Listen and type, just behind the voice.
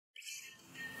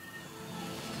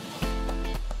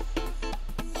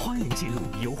欢迎进入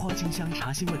由花清香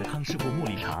茶腥味的康师傅茉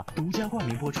莉茶独家冠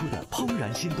名播出的《怦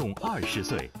然心动20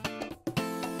岁》。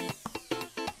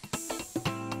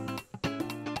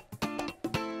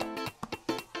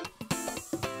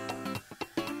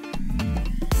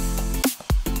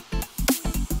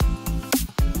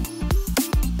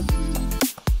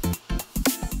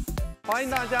欢迎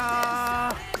大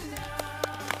家，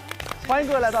欢迎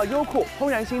各位来到优酷怦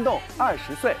然心动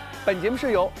20岁。本节目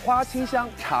是由花清香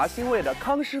茶腥味的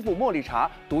康师傅茉莉茶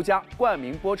独家冠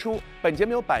名播出。本节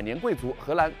目由百年贵族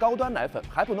荷兰高端奶粉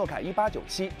海普诺凯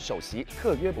1897首席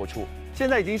特约播出。现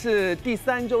在已经是第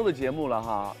3周的节目了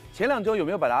哈，前2周有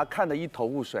没有把大家看得一头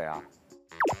雾水啊？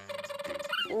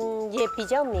也比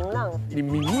较明朗。你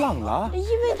明朗了？因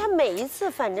为他每一次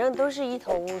反正都是一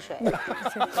头雾水。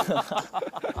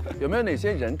有没有哪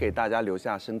些人给大家留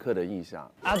下深刻的印象？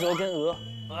阿卓跟鹅，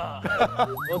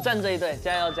我站这一队，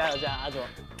加油加油加油！阿卓，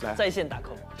来在线打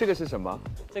call。这个是什么？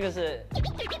这个是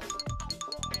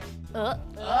鹅。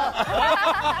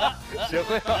学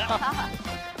会了。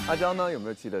阿娇呢？有没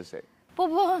有记得谁？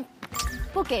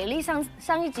不给力，上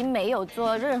一集没有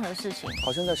做任何事情，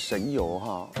好像在神游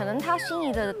哈。可能他心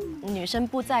仪的女生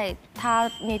不在他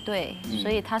那队，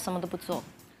所以他什么都不做。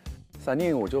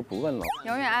Sunnee我就不问了。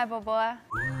永远爱波波啊。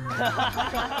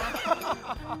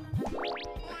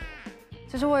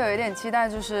其实我有一点期待，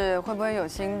就是会不会有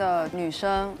新的女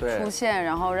生出现，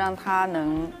然后让她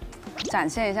能展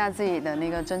现一下自己的那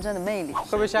个真正的魅力。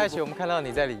会不会下一期我们看到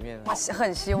你在里面？我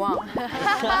很希望。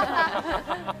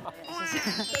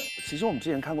其实我们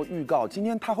之前看过预告，今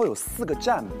天它会有4个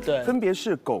站，对，分别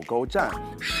是狗狗站、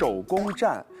手工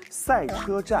站、赛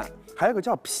车站，还有个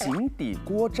叫平底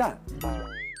锅站。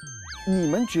你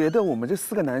们觉得我们这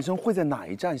4个男生会在哪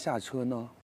一站下车呢？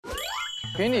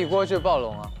平底锅就是暴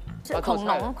龙啊，是恐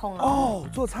龙。哦，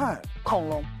做菜。恐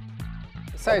龙。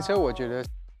赛车我觉得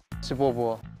是波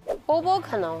波。波波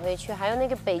可能会去，还有那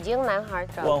个北京男孩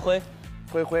晚辉，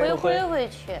灰会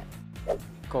去。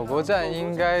狗狗站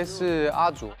应该是阿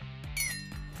卓。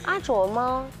阿卓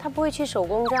吗？他不会去手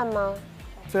工站吗？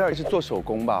菲儿是做手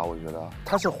工吧？我觉得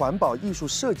他是环保艺术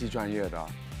设计专业的。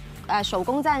手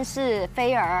工站是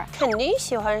菲儿，肯定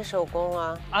喜欢手工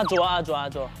啊。阿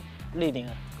卓，立定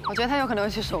了。我觉得他有可能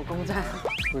会去手工站。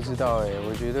不知道哎，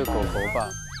我觉得狗狗吧。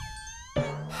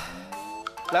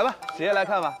来吧，直接来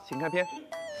看吧，请开片。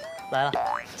来了，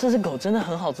这只狗真的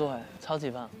很好做哎，超级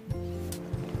棒。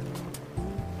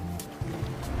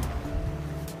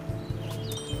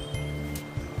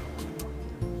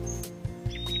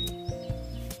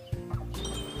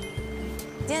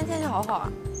今天天气好好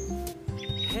啊。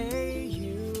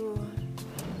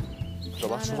走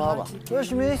吧，出发吧。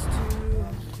Rush me，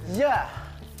 yeah，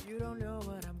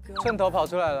 寸头跑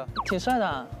出来了，挺帅的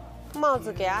啊。帽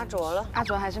子给阿卓了，阿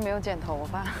卓还是没有剪头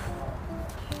发。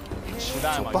期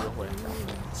待嘛，约会。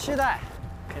期待，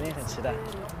肯定很期待。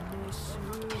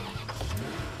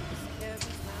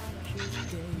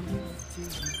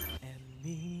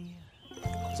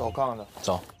走杠的，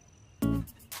走。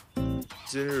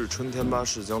今日春天巴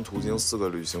士将途经4个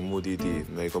旅行目的地，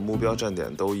每个目标站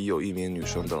点都已有1名女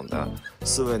生等待。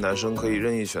4位男生可以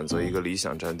任意选择一个理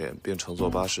想站点，并乘坐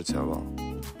巴士前往。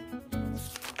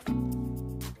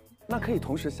那可以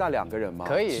同时下2个人吗？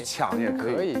可以，抢也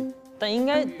可以。但应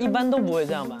该一般都不会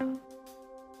这样吧？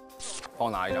帮我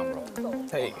拿一张 bro。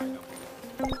嘿，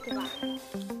对吧？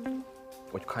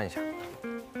我去看一下，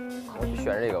我去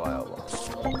选这个吧，要不？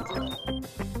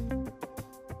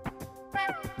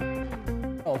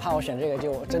我怕我选这个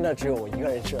就真的只有我一个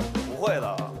人吃。不会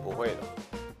的，不会的。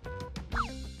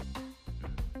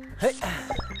嘿，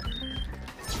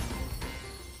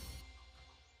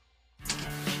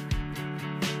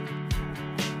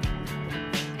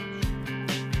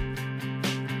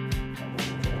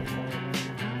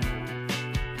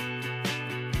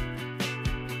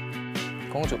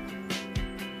公主。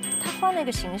他换了一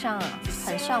个形象啊，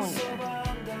很少女。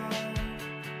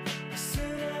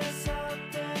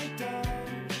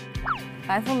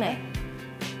白富美，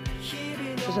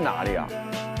这是哪里啊？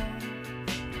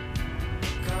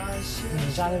你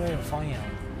们家那边有方言吗？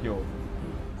有。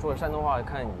说山东话，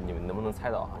看你们能不能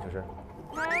猜到啊？就是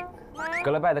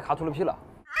格勒拜的卡图勒皮了。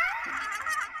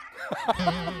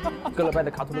格勒拜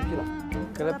的卡图勒皮了。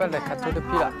格勒拜的卡图勒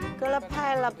皮了。格勒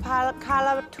派了帕了卡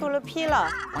了图了皮了，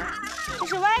这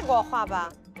是外国话吧？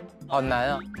好难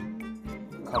啊！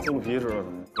卡图勒皮知道什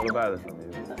么？格勒拜的什么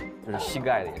意思？就是膝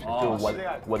盖的也是，就是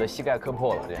我的膝盖磕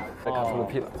破了这样，被卡图勒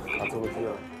皮了。卡图勒皮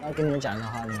了。那跟你们讲一个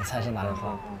话，你们猜是哪里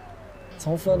话？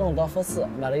从福隆到福士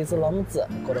买了一只老母鸡，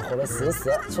过了活了44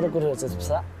岁，除了骨头就是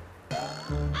皮。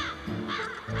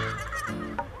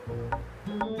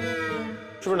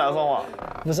是不是南方话？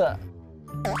不是，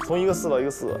从一个4到一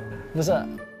个4，不是，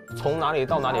从哪里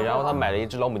到哪里，然后他买了一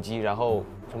只老母鸡，然后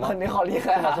什么？你好厉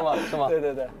害啊！是吗？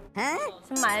对。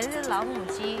是买了一只老母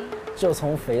鸡，就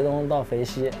从肥东到肥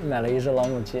西买了一只老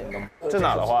母鸡。这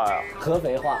哪的话呀？合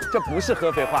肥话。这不是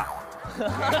合肥话。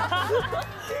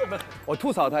我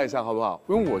吐槽他一下好不好？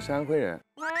因为我是安徽人。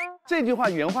这句话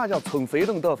原话叫从肥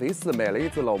东到肥西买了一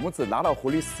只老母子，拿到湖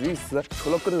里撕一撕，除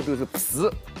了骨头都是皮。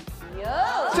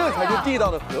这才是地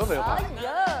道的合肥话。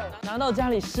拿到家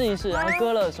里试一试，然后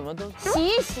割了什么都洗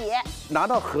一洗，拿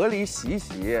到河里洗一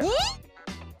洗。咦，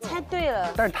猜对了。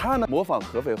但是他呢，模仿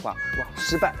合肥话，哇，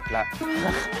失败。来，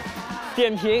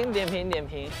点评。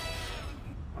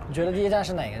你觉得第一站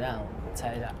是哪个站？我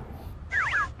猜一下。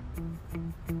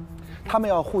他们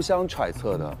要互相揣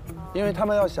测的，因为他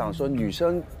们要想说女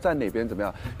生在哪边怎么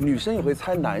样，女生也会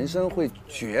猜男生会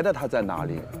觉得他在哪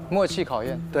里。默契考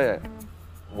验。对，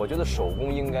我觉得手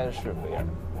工应该是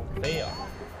菲儿，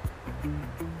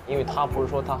因为他不是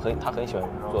说他很喜欢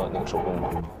做那个手工吗？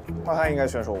那他应该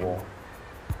选手工。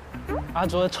阿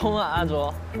卓冲啊，阿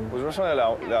卓！我说剩下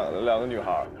两个女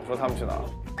孩，我说她们去哪了？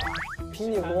平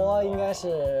底锅应该是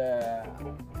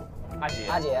阿杰。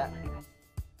阿杰。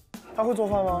她会做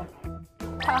饭吗？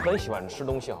他很喜欢吃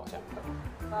东西，好像。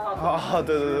啊，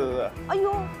对。哎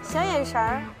呦，小眼神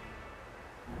儿。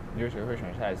你觉得谁会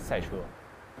选赛车？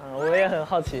我也很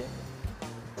好奇。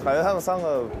感觉他们3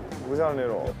个不像那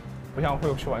种，不像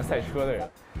会去玩赛车的人。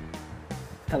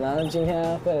可能今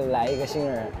天会来一个新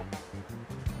人。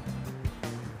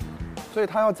所以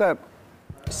他要在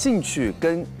兴趣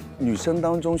跟女生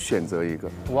当中选择一个。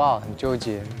哇，很纠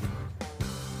结。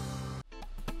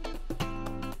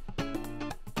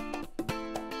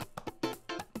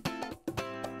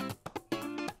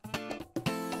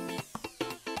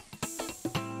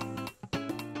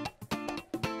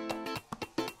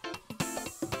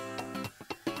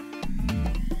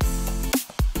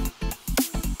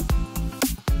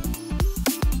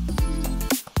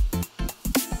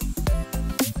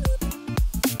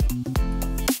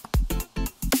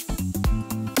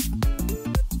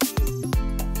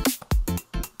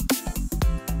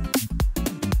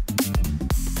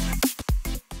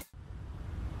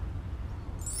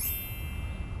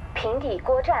平底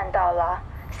锅站到了，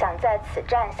想在此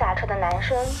站下车的男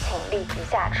生请立即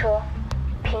下车。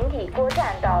平底锅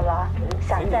站到了，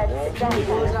想在此站下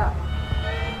车。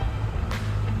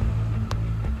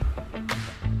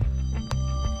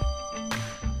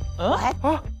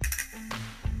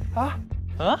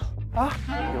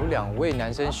有2位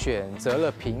男生选择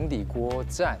了平底锅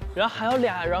站，然后还有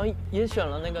俩，然后也选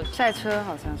了那个赛车，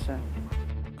好像是。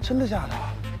真的假的？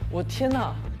我天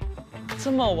哪，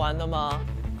这么玩的吗？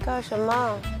干什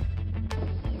么？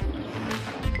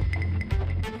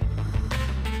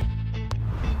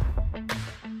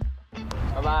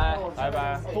拜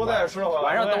拜，多带点吃的回来。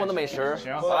晚上等我的美食。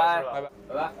行，拜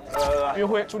拜。约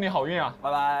会，祝你好运啊！拜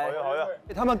拜。好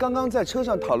运。他们刚刚在车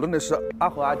上讨论的是阿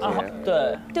侯阿姐。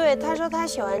对，他说他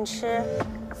喜欢吃，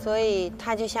所以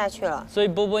他就下去了。所以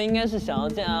波波应该是想要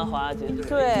见阿侯阿姐。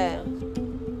对。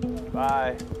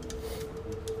拜。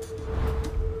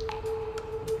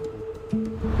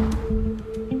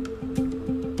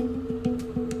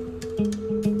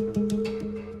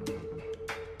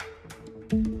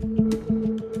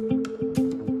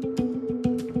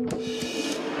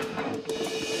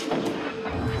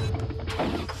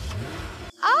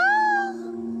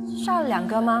上了2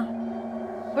个吗？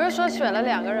不是说选了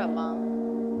2个人吗？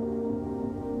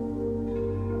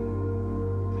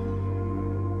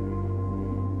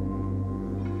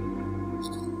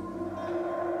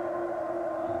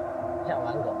想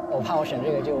玩狗，我怕我选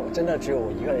这个就真的只有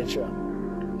我一个人吃。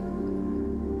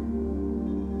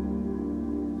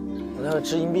我那个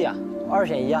掷硬币啊，2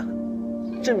选1啊，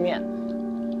正面，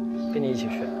跟你一起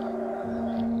去。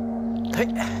嘿，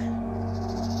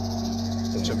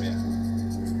正面。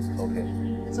OK。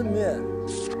正面，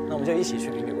那我们就一起去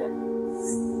平底锅。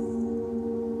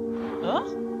哎，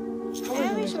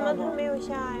为什么他没有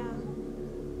下呀？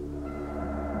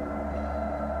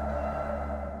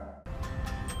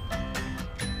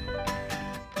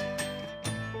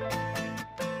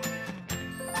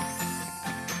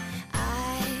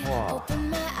哇！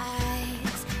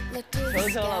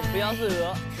求了，不要是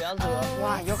鹅，不要是鹅。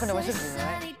哇，有可能会是鹅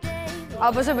哎。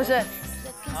啊，不是。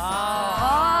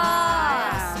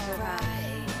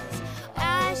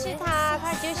是他，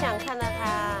他就想看到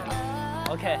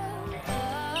他。 OK，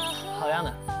 好样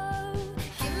的。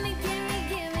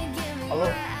Hello。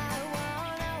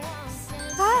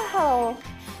还好，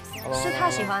是他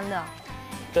喜欢的。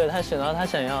对他选到他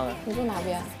想要的。你坐哪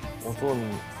边？我坐你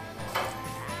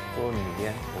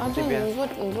边。啊，对，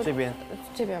你坐这边。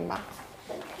这边吧。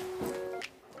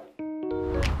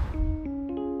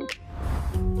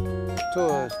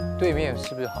坐对面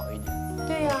是不是好一点？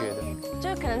对呀，觉得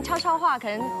就可能悄悄话，可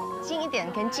能近一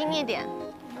点，可能近一点。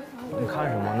你看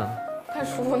什么呢？看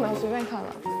书呢，随便看了。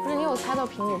不是你有猜到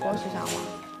平底锅是啥吗？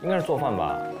应该是做饭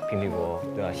吧，平底锅，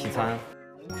对啊，西餐。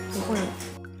不会，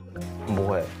不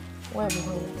会。我也不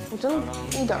会，我真的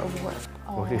一点都不会。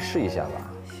我可以试一下吧。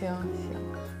行行，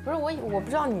不是我不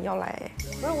知道你要来，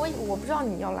不是我不知道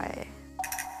你要来。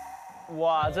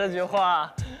哇，这句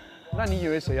话，那你以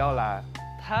为谁要来？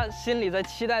他心里在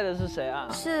期待的是谁啊？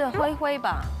是灰灰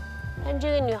吧？但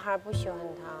这个女孩不喜欢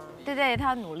他。对对，他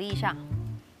要努力一下。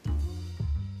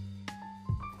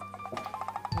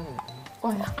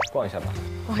逛一下，逛一下吧。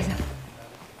逛一下。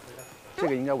这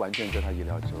个应该完全在他意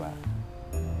料之外。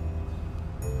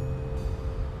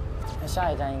那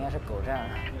下一站应该是狗站，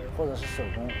或者是手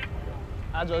工。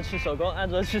阿卓去手工，阿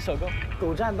卓去手工。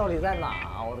狗站到底在哪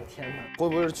啊？我的天哪！会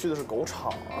不会是去的是狗场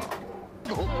啊？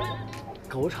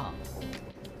狗场，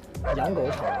养狗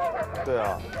场。对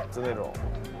啊，就那种。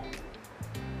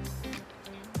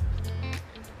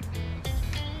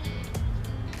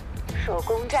手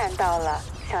工站到了，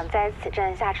想在此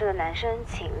站下车的男生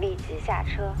请立即下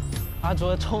车。阿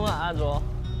卓冲啊，阿卓！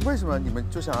为什么你们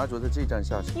就想阿卓在这一站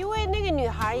下车？因为那个女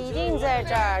孩一定在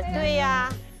这儿。对呀。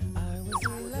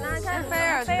那看菲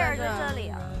尔在这里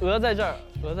啊。鹅在这儿，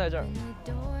鹅在这儿。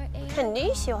肯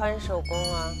定喜欢手工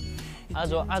啊。阿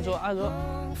卓，阿卓，阿卓。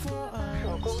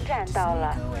手工站到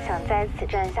了，想在此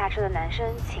站下车的男生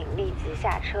请立即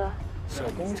下车。手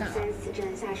工站。在此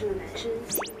站下车的男生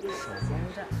请立即下车。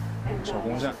手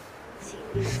工站。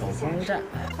手工站。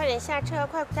快点下车，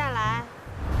快下来。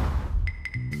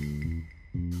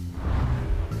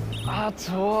阿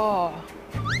卓，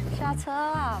下车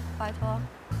啊，拜托。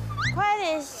快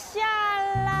点下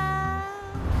来！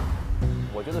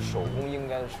我觉得手工应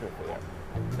该是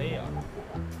菲尔。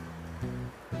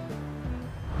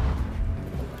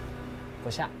不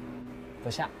下，不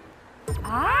下。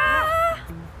啊！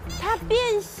他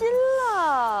变心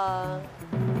了。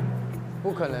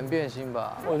不可能变心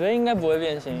吧？我觉得应该不会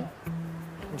变心。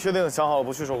你确定想好了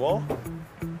不去手工？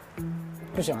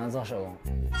不喜欢做手工。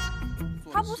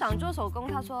他不想做手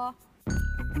工，他说。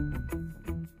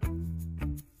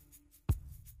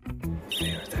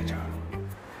菲尔在这儿。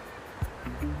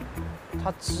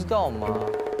他知道吗？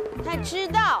他知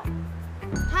道，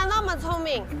他那么聪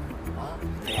明。啊，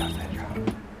菲尔在这儿。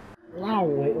那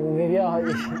我没必要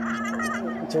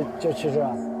就去这。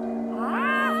啊！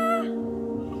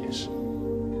也是。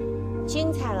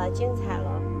精彩了，精彩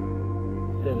了。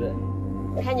对不对？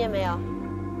看见没有？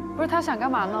不是他想干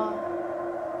嘛呢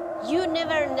 ？You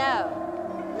never know，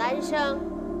 男生。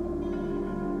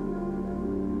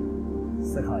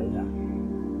思考一下。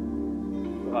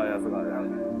思考一下，思考一下。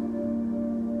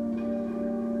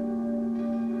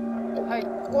太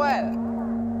怪了，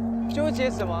纠结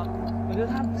什么？我觉得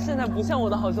他现在不像我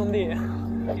的好兄弟。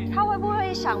他会不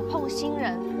会想碰新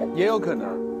人？也有可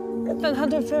能，但他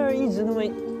对菲儿一直那么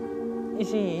一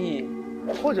心一意，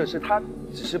或者是他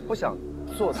只是不想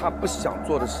做他不想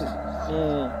做的事情。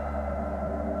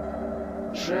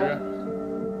10、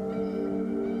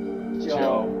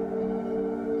9、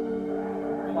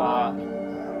8、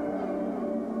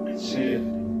7、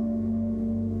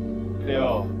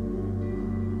6、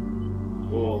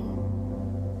5、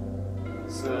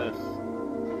4、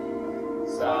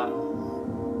3、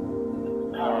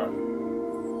2。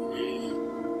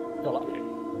走了，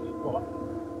走了。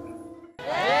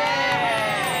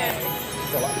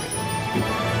走了。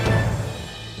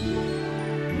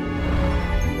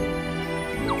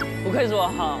不愧是我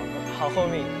好后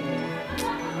面，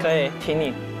可以挺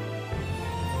你。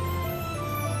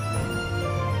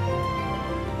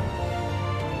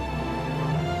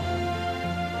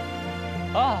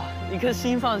啊，一颗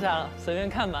心放下了，随便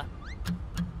看吧。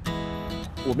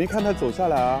我没看他走下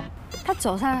来啊。他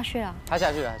走下去了。他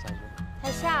下去了，他下去。他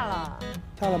下了。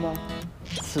下了吗？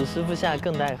此时不下，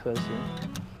更待何时？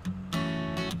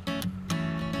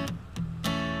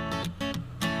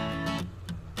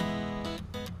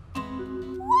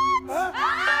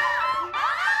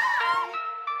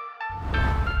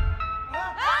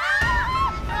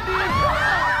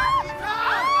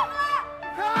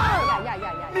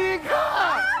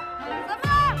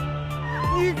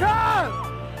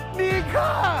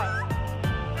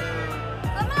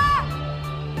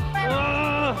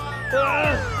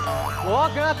我要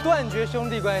跟他断绝兄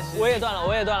弟关系。我也断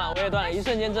了，一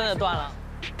瞬间真的断了。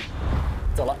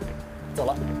走了，走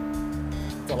了，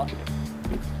走了。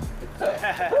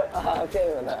啊，骗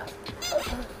人的。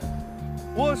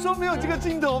我说没有这个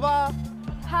镜头吧？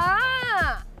哈，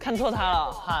看错他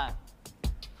了，嗨。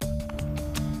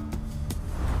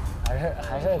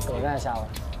还是狗站下了，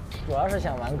主要是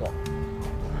想玩狗。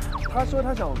他说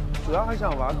他主要还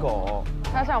想玩狗。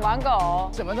他想玩狗？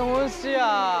什么东西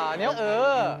啊？你要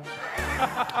鹅？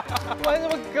玩什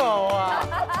么狗啊？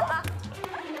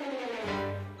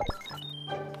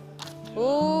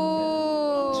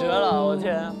哦，绝了！我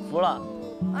天，服了。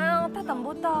哎呀，他等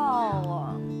不到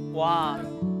啊！哇，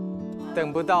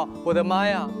等不到！我的妈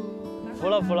呀！服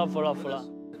了！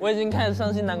我已经开始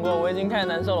伤心难过，我已经开始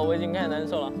难受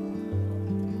了。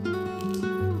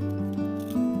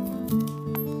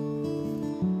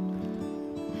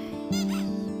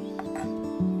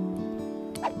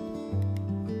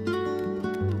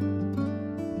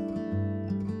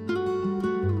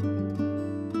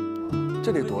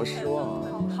这得多失望啊！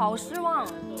好失望。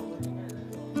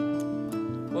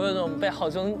我有种被好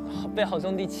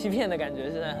兄弟欺骗的感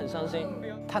觉，现在很伤心。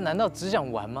他难道只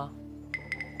想玩吗？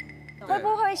会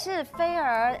不会是菲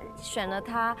儿选了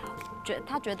他，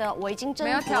他觉得我已经征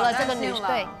服了这个女生，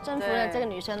对，征服了这个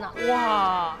女生了。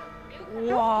哇！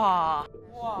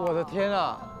我的天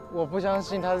啊！我不相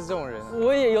信他是这种人。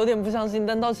我也有点不相信，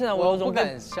但到现在我有种不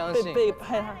敢相信被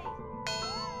害他。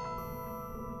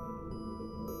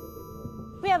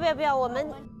不要，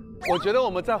我觉得我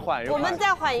们再缓一缓。我们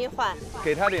再缓一缓，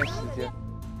给他点时间。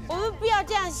我们不要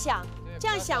这样想，这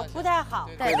样想不太好。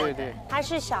对。他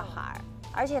是小孩，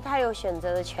而且他有选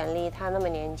择的权利，他那么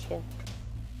年轻。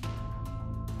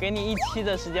给你1期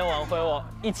的时间挽回我，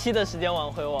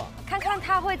看看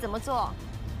他会怎么做。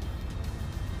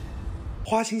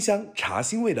花清香茶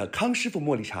腥味的康师傅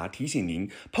茉莉茶提醒您：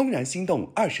怦然心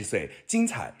动20岁，精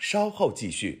彩稍后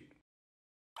继续。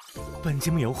本节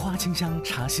目由花清香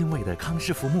茶腥味的康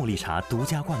师傅茉莉茶独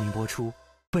家冠名播出。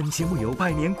本节目由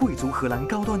百年贵族荷兰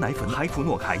高端奶粉海普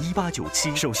诺凯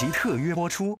1897首席特约播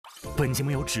出。本节目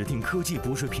由指定科技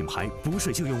补水品牌补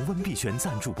水就用温碧璇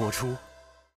赞助播出。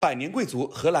百年贵族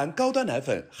荷兰高端奶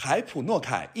粉海普诺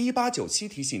凯1897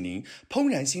提醒您：怦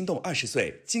然心动20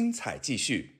岁，精彩继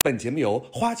续。本节目由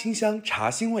花清香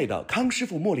茶腥味的康师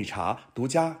傅茉莉茶独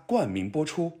家冠名播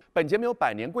出。本节目由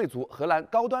百年贵族荷兰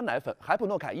高端奶粉海普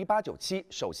诺凯1897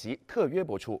首席特约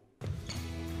播出。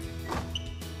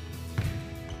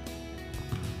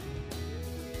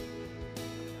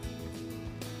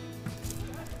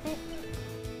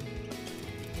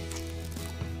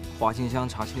花清香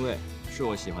茶腥味是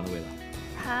我喜欢的味道。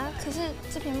啊，可是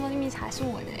这瓶茉莉蜜茶是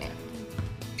我的哎。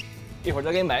一会儿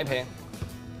再给你买一瓶。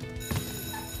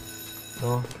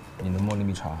喏，你的茉莉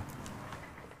蜜茶。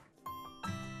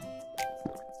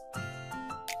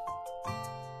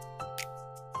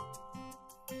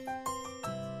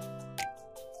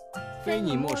非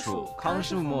你莫属，康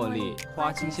师傅茉莉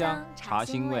花清香茶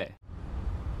腥味。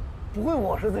不会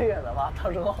我是最远的吧？到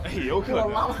时候有可能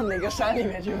我拉到哪个山里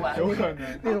面去玩，有可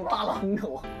能那种大狼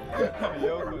狗，也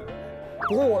有可能。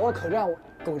不过我到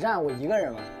狗站我一个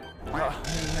人吗？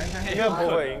应该不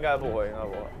会，应该不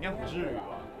至于吧？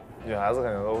女孩子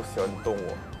肯定都喜欢动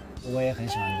物。我也很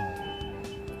喜欢动物。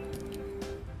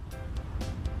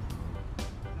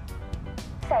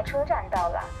赛车站到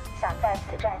了，想在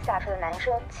此站下车的男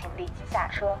生请立即下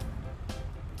车。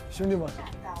兄弟们，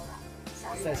到了，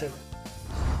赛车。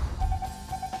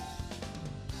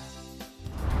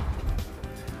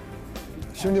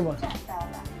兄弟们，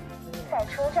赛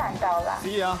车站到了，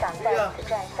想在此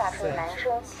站下车的男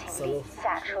生请立即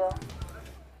下车。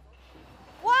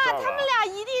哇，他们俩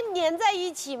一定粘在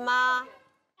一起吗？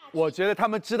我觉得他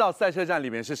们知道赛车站里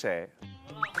面是谁。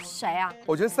谁啊？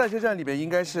我觉得赛车站里面应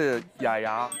该是雅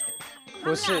雅。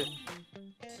不是，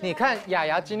你看雅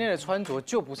雅今天的穿着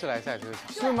就不是来赛车场，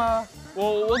是吗？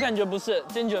我感觉不是，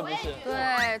坚决不是。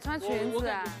对，穿裙子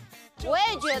啊。我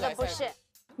也觉得不是。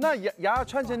那雅雅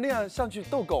穿成那样上去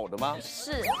逗狗的吗？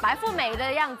是白富美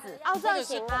的样子，凹造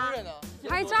型啊，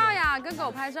拍照呀，跟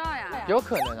狗拍照呀，有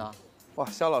可能啊。哇，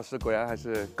肖老师果然还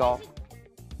是高。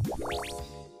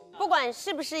不管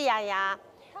是不是雅雅，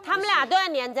他们俩都要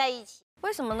粘在一起。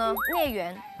为什么呢？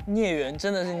孽缘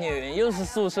真的是孽缘，又是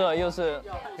宿舍又是，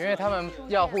因为他们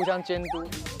要互相监督。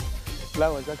来，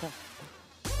我再看。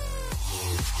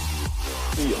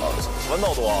厉害，什么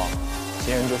闹多啊？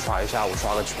今天就耍一下午，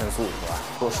刷个圈速是吧？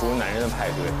做熟男人的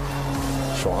派对，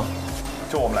爽。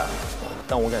就我们俩，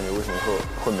但我感觉为什么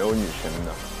会没有女生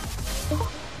呢？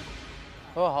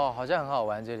哦，好像很好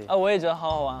玩这里啊，我也觉得好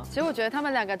好玩。其实我觉得他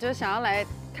们两个就是想要来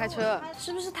开车，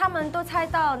是不是他们都猜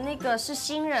到那个是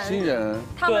新人？新人，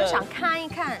他们想看一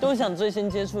看，都想最先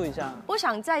接触一下，不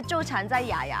想再纠缠在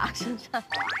雅雅身上。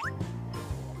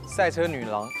赛车女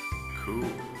郎，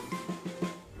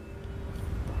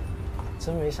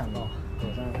真没想到，我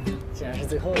上竟然是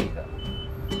最后一个。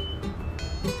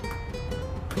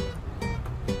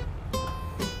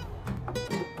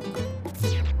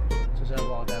这是要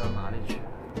把我带到哪里去？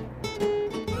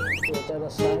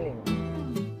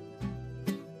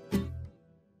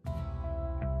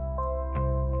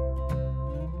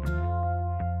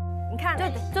看，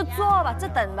就坐吧，就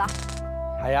等吧。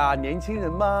哎呀，年轻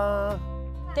人嘛。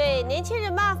对，年轻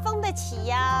人嘛，疯得起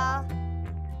呀。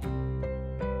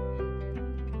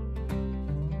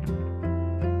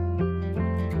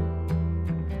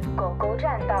狗狗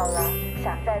站到了，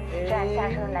想在此站下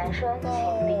车的男生请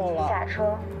立即下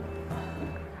车。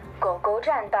狗狗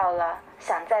站到了，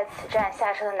想在此站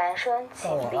下车的男生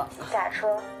请立即下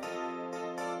车。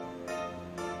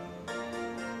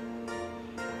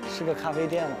是个咖啡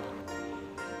店吗？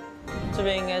这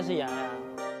边应该是牙呀。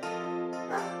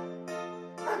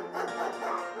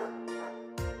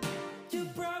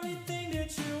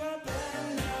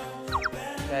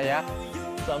雅雅，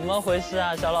怎么回事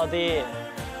啊，小老弟？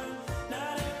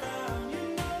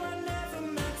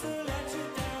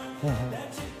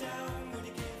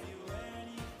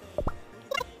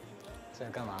在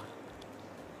干嘛？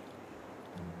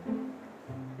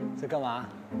在干嘛？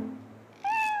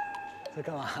在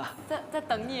干嘛？在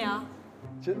等你啊！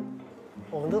就，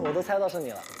我都猜到是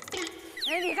你了。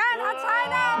哎，你看他猜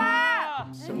到了。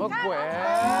什么鬼？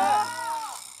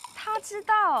他知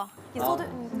道。你坐对，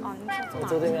你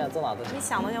坐对面，坐哪都行。你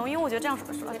想都行，因为我觉得这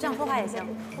样说话也行。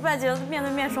我本来觉得面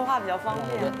对面说话比较方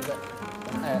便。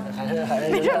哎，还是。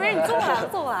没事，你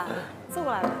坐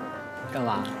过来。干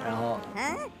嘛？然后。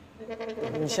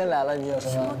你先来了，你有什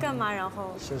么？什么干嘛？然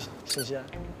后。信息。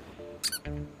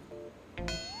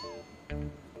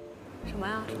什么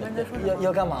呀？你在说什么？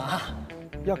要干嘛？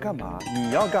要干嘛？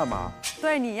你要干嘛？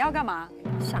对，你要干嘛？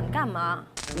想干嘛？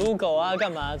撸狗啊，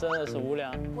干嘛？真的是无聊。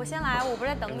我先来，我不是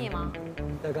在等你吗？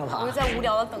在干嘛？我是在无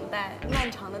聊的等待，漫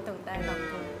长的等待当中。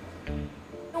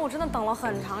因为我真的等了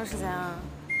很长时间啊。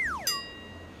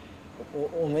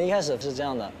我们一开始是这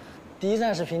样的，第一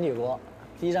站是平底锅，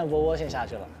第一站波波先下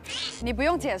去了。你不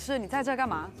用解释，你在这干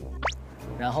嘛？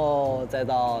然后再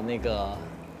到那个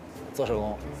做手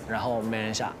工，然后没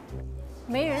人下。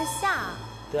没人下。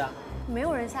对啊。没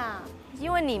有人下，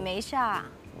因为你没下。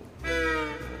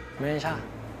没人下，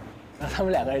然后他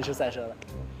们2个人去赛车了。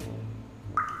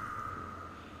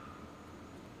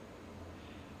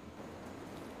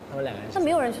他们2个人。那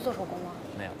没有人去做手工吗？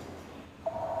没有。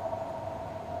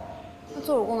那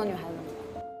做手工的女孩子呢？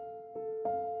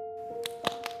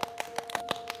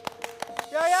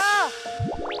雅雅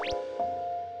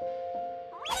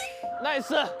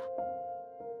 ，nice。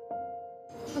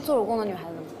那做手工的女孩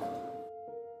子呢？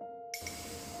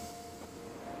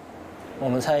我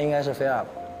们猜应该是菲尔吧。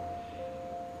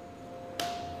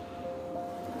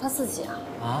他自己啊？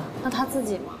啊？那他自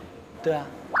己吗？对啊。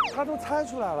他都猜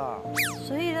出来了。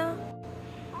所以呢？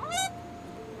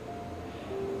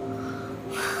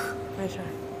没事。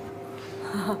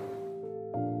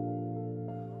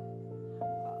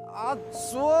阿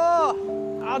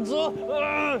祖，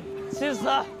气死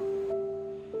了！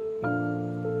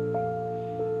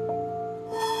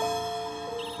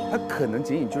他可能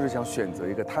仅仅就是想选择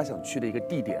一个他想去的一个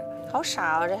地点。好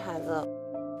傻哦，这孩子。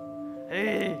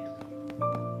哎。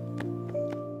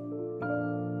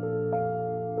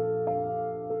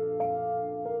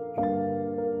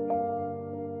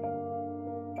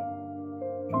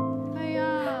哎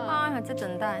呀，还在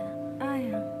等待。哎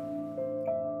呀。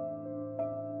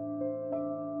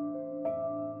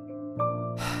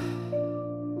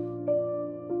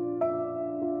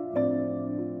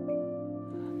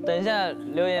等一下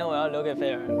留言我要留给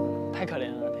菲儿，太可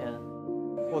怜了，天！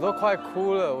我都快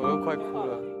哭了，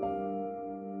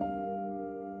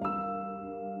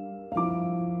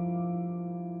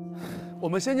我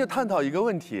们先就探讨一个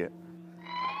问题：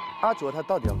阿卓他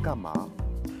到底要干嘛？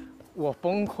我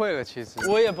崩溃了，其实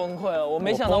我也崩溃了，我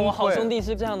没想到我好兄弟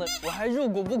是这样的，我还入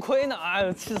股不亏呢，哎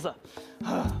呦，气死了！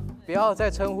不要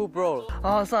再称呼 bro 了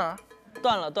啊，算了，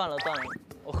断了，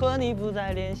我和你不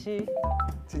再联系。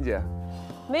静姐。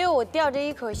没有，我吊着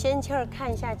一口仙气儿看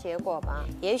一下结果吧，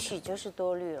也许就是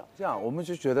多虑了。这样，我们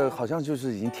就觉得好像就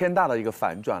是已经天大的一个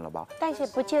反转了吧？但是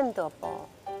不见得吧，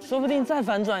说不定再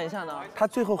反转一下呢。他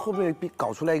最后会不会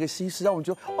搞出来一个新事，让我们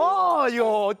就哦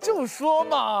哟，就说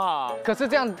嘛。可是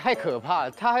这样太可怕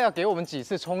了，他还要给我们几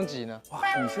次冲击呢？哇，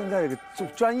你现在有个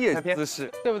专业姿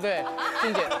势，对不对？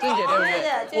静姐对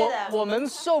不对？我们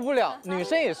受不了，女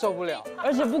生也受不了。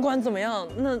而且不管怎么样，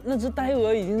那只呆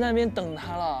鹅已经在那边等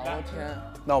他了，我天！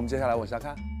那我们接下来往下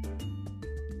看。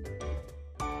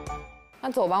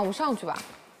那走吧，我们上去吧。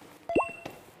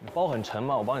你包很沉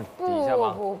吗？我帮你抵一下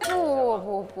吧。不，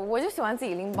我就喜欢自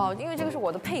己拎包，因为这个是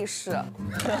我的配饰。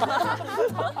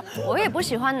我也不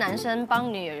喜欢男生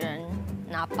帮女人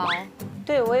拿包，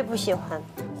对我也不喜欢。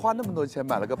花那么多钱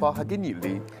买了个包，还给你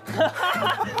拎，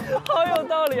好有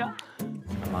道理啊，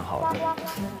还蛮好的。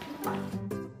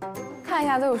看一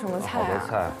下都有什么菜啊？好多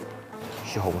菜，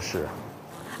西红柿。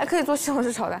哎，可以做西红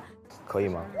柿炒蛋。可以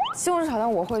吗？西红柿炒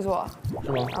蛋我会做，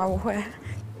是吗？啊，我会。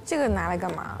这个拿来干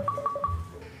嘛？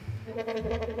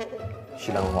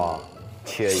西兰花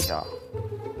切一下，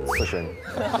刺身。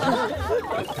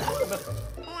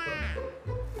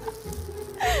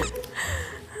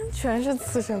全是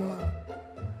刺身吗？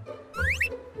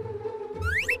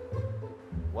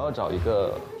我要找一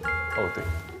个，哦对，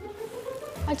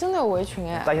还真的有围裙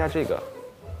哎。戴一下这个，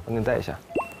我给你戴一下，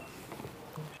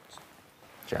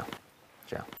这样，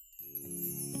这样。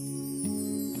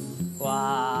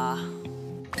哇！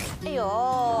哎呦，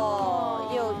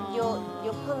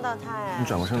有碰到他哎！你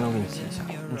转过身来，我给你挤一下。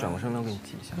你转过身来，我给你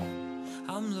挤一下。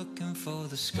I'm looking for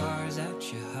the scars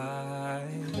that you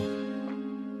hide.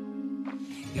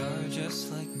 You're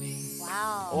just like me.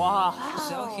 哇！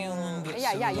哎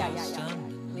呀呀呀呀呀！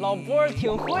老波儿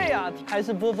挺会啊，还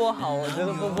是波波好，我觉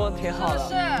得波波挺好的。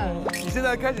是。你现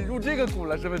在开始入这个股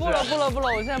了，是不是？不了，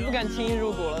我现在不敢轻易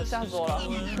入股了，吓死我了。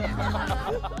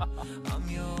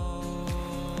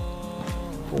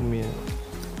后面。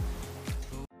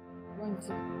忘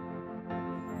记。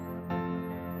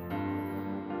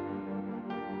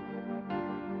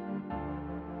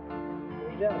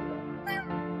这样的。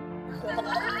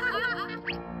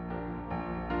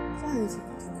这样子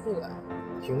挺酷的。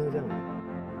行了，这样的。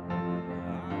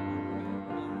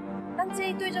但这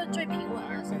一对就最平稳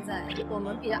了，现在我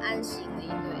们比较安心的一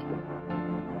对。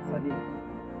Sunnee，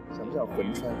想不想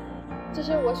魂穿？这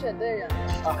是我选对人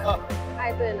了，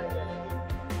爱对了人。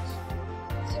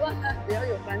希望他不要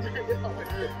有反转就好了，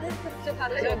就怕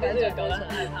他有反转搞成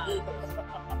爱他。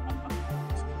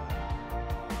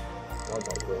我要找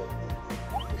个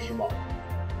不时髦，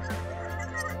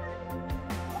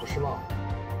不时髦。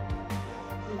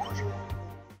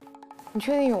你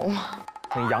确定有吗？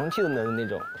很洋气的那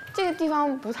种。这个地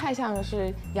方不太像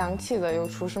是洋气的有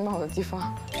厨师帽的地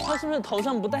方。他是不是头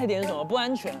上不带点什么不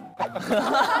安全？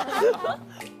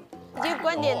你这个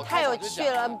观点太有趣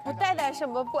了，不带点什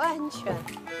么不安全？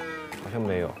好像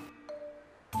没有。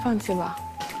放弃吧，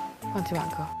放弃吧，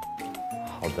哥。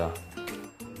好的。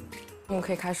我们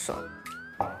可以开始了。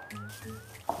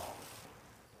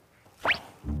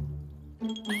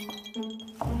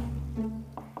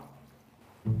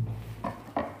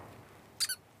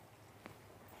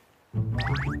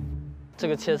这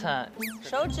个切菜，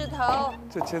手指头，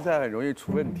这切菜很容易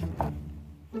出问题。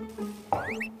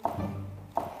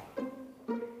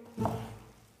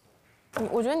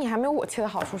我觉得你还没有我切的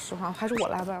好，说实话，还是我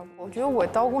来吧。我觉得我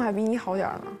刀工还比你好点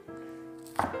呢。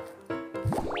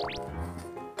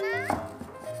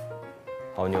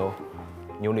好牛，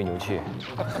牛里牛气。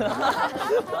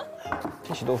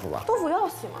先洗豆腐吧。豆腐要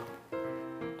洗吗？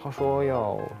他说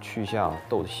要去一下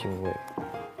豆的腥味。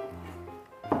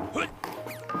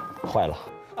坏了。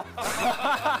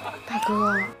大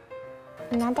哥，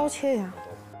你拿刀切呀。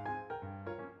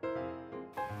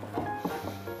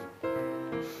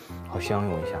好香，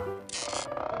用一下。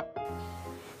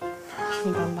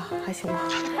一般吧，还行吧。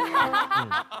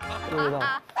这个味道，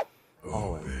好好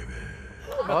闻。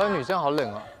我的女生好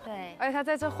冷啊。对，而且他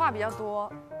在这话比较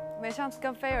多，没像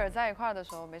跟菲尔在一块儿的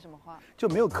时候没什么话，就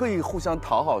没有刻意互相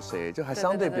讨好谁，就还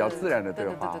相对比较自然的对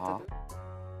话哈。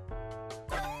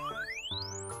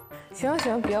行了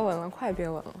行了，别闻了，快别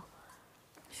闻了。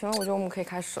行了，我觉得我们可以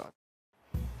开始了。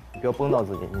不要崩到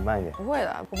自己，你慢一点。不会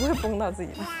的，我不会崩到自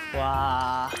己的。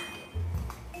哇！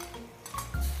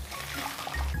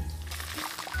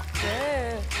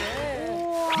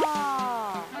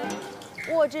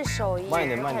哇，这手艺慢一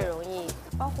点，不太容易。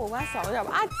把火关小一点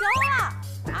吧。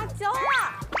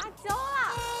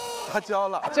阿娇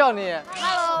了，叫你。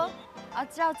Hello， 阿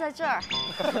娇在这儿。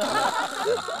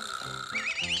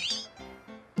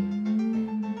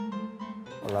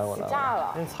我来。炸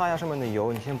了。先擦一下上面的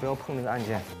油，你先不要碰那个按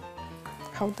键。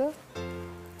好的。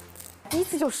第一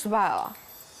次就失败了，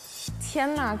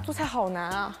天哪，做菜好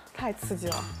难啊，太刺激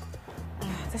了。哎，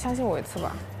再相信我一次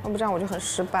吧，要不这样我就很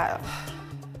失败了。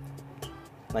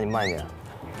那你慢一点。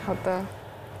好的，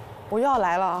我又要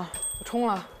来了啊，我冲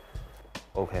了。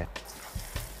OK。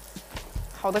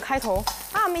好的开头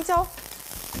啊，没焦。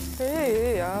哎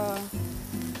呀，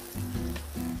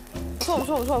不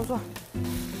错。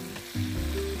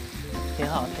挺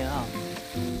好。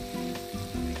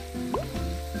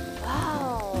哇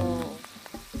哦！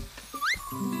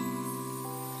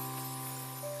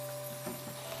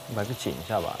你把这紧一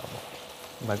下吧，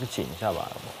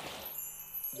要不。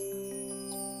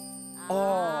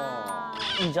哦，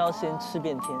一招先吃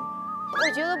遍天。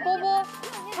我觉得波波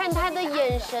看他的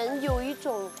眼神有一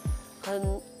种很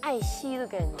爱惜的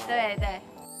感觉。对。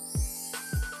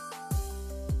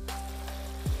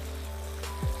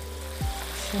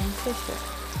行，谢谢。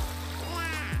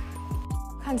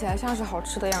看看起来像是好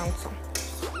吃的样子。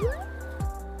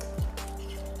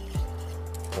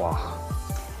哇，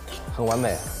很完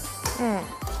美。嗯，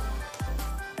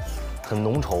很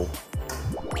浓稠。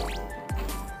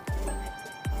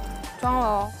装了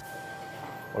哦。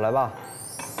我来吧，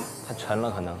太沉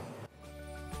了可能。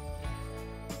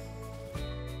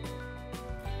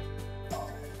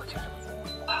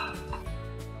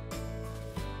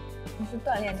你是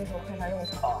锻炼这时候派上用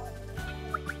场。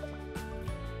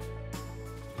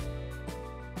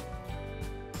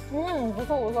嗯，不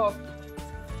错不错。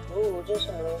这是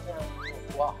什么东西啊？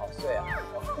哇，好碎啊！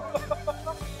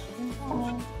真棒哦！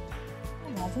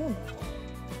干嘛这么多？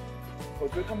我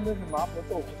觉得他们那是麻婆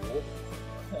豆腐。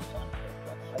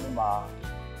还是麻。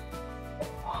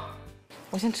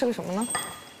我先吃个什么呢？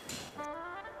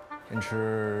先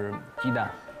吃鸡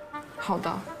蛋。好的。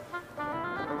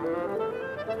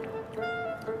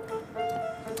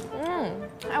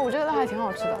哎，我觉得还挺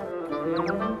好吃的。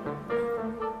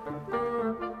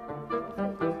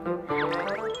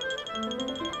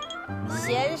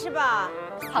咸是吧？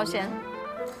好咸。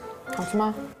好吃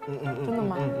吗？真的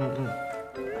吗？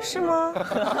是吗？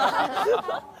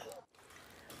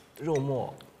肉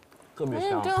末特别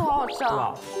香，真的好好吃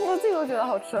啊！我自己都觉得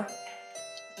好吃。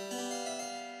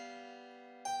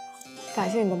感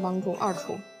谢你的帮助，二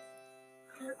厨。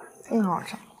真的好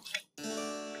吃。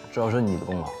主要是你的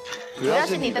功劳。主要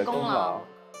是你的功劳。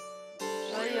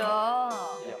哎呦，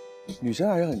女生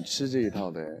还是很吃这一套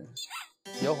的，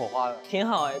有火花的，挺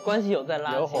好哎，关系有在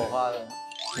拉。有火花的。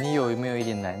你有没有一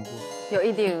点难度？有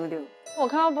一点。我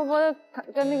看到波波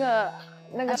跟那个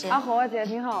阿侯阿姐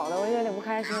挺好的，我有点不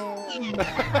开心。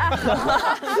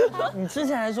你之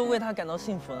前还说为他感到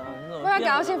幸福呢，为他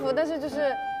感到幸福，但是就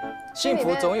是幸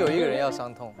福总有一个人要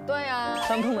伤痛。对呀，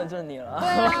伤痛的就是你了。对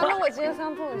啊，那我直接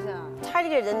伤痛一下。他这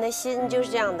个人的心就是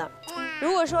这样的，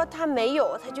如果说他没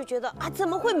有，他就觉得啊怎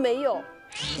么会没有，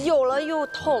有了又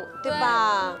痛，对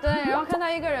吧？对，然后看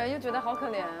他一个人又觉得好可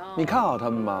怜啊。你看好他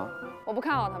们吗？我不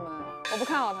看好他们。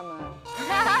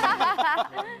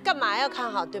干嘛要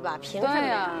看好，对吧？凭什么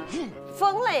呀？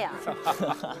疯了呀！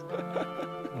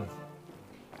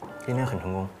今天很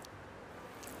成功。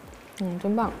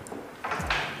真棒。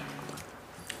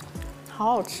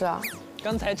好好吃啊！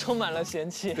刚才充满了嫌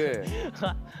弃。对。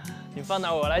你放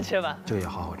哪我来切吧。这个也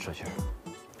好好吃，其实。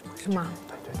是吗？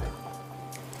对。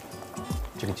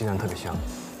这个鸡蛋特别香。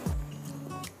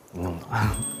你弄的。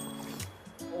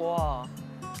哇。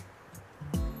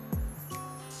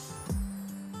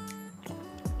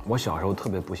我小时候特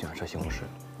别不喜欢吃西红柿。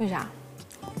为啥？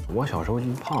我小时候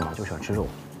就胖嘛，就喜欢吃肉。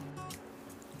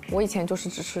我以前就是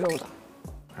只吃肉的。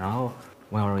然后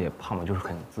我小时候也胖嘛，就是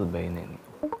很自卑那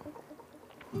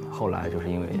种。后来就是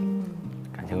因为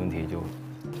感情问题就。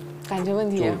感情问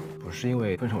题？不是因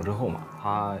为分手之后嘛，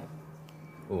他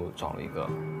又找了一个。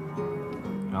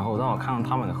然后当我看到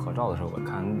他们的合照的时候，我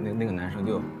看那个男生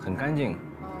就很干净、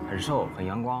很瘦、很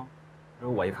阳光。然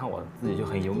后我一看我自己就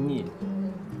很油腻，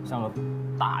像个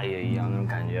大爷一样那种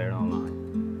感觉，知道吗？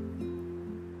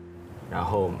然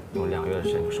后用2个月的时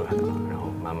间就瘦下来了，然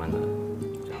后慢慢的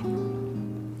这样。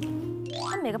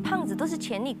那每个胖子都是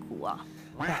潜力股啊！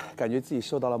哎，感觉自己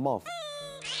受到了冒犯。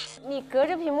你隔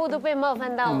着屏幕都被冒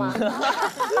犯到吗？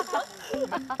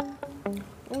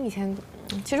我以前，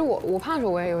其实我胖的时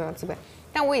候我也有点自卑，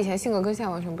但我以前性格跟现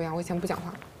在完全不一样。我以前不讲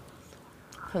话，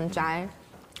很宅，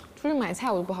出去买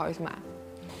菜我都不好意思买，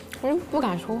我就不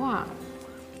敢说话。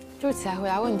就起来回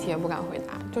答问题也不敢回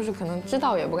答，就是可能知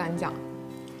道也不敢讲。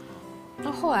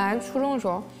那后来初中的时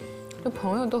候，就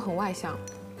朋友都很外向，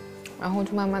然后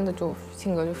就慢慢的就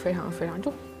性格就非常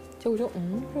就，结果就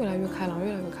越来越开朗，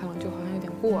就好像有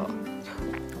点过了。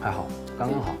还好，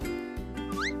刚刚好。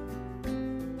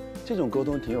这种沟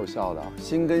通挺有效的，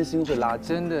心跟心会拉，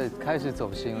真的开始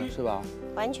走心了，是吧？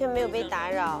完全没有被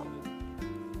打扰。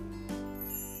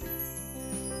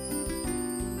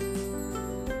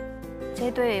这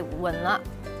对稳了，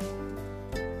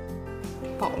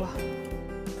饱了。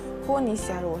锅你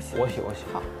洗还是我洗？我洗。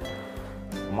好。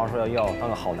我妈说要当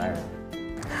个好男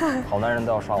人，好男人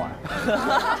都要刷碗。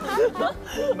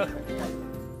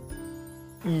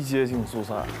一阶进宿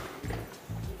舍。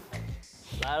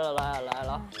来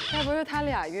了。该不是他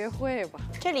俩约会吧？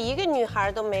这里一个女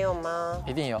孩都没有吗？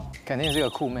一定有，肯定是个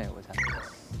酷妹，我猜。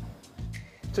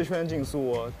这圈竞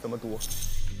速怎么读？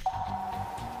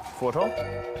俯卧撑，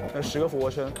那10个俯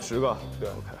卧撑，10个，对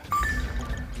 ，OK。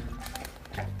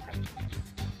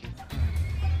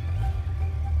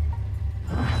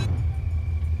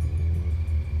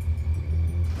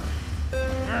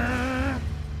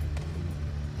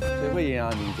谁会赢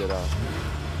啊？你觉得？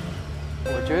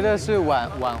我觉得是晚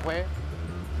辉。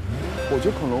我觉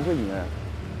得恐龙会赢哎。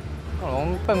恐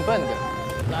龙笨笨的。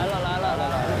来了！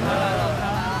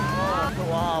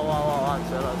哇！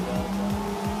绝了！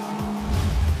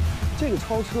这个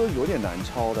超车有点难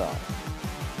超的。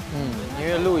因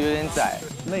为路有点窄。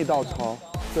内道超，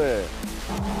对。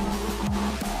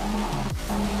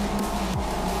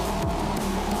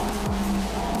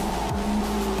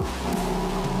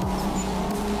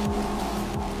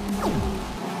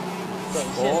短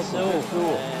线失误。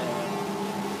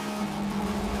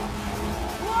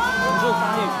稳住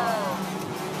发力。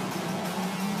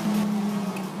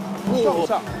撞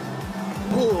上。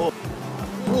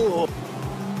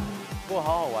不过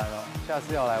好好玩哦，下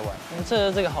次要来玩。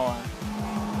这个好玩。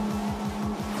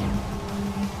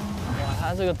哇，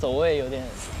他这个走位有点。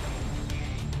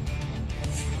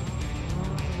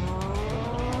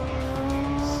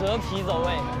蛇皮走位。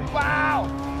哇哦！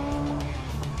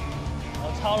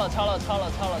超了！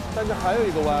但是还有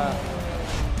一个弯。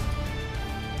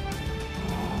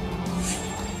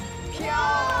漂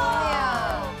亮！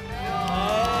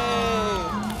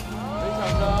没抢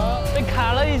成，被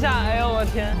卡了一下，哎呦我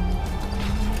天！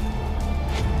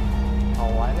好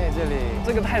玩呢，这里。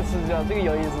这个太刺激了，这个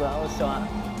有意思啊，我喜欢。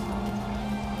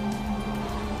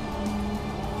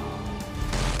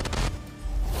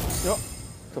哟，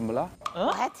怎么了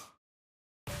？What？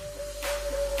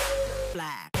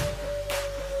 来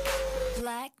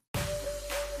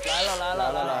了！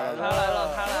他来了！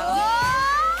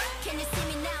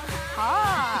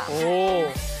啊！哦，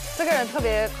这个人特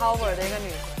别 power 的一个女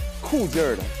生，酷劲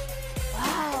儿的。哇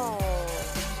哦，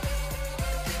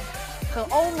很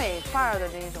欧美范儿的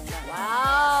这一种感觉。哇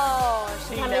哦，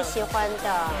是他们喜欢的。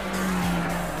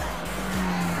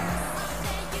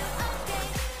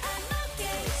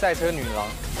赛车女郎。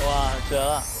哇，绝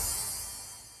了！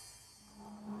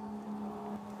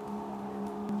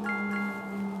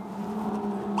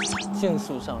竞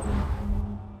速少女，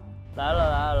来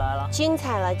了！精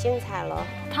彩了！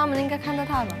他们应该看到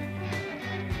他了。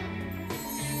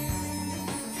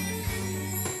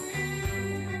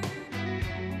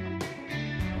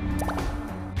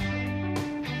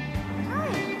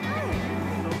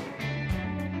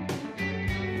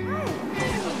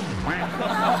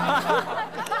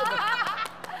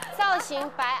造型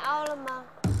白凹了吗？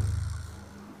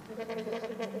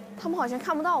他们好像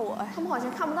看不到我。他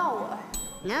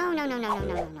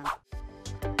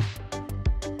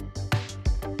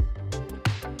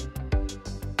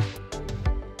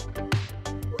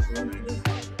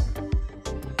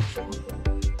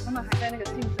们还在那个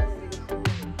竞争的那个。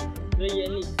我的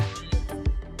眼里，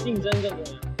竞争更重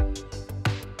要。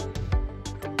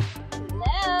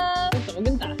Hello， 这怎么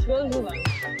跟打车似的？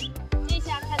这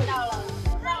下看到了。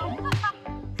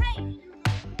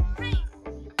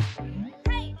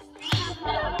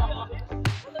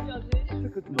这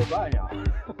可怎么办呀？他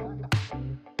们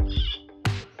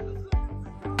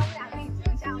俩可以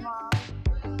停一下吗？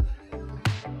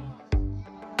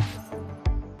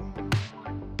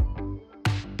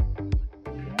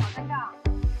好尴尬。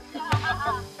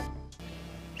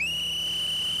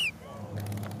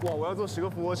哇，我要做10个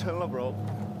俯卧撑了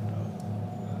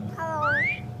 ，bro。Hello，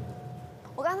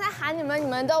 我刚才喊你们，你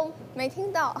们都没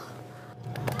听到。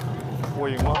我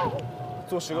赢了，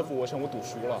做10个俯卧撑，我赌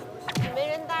输了。没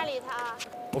人搭理他。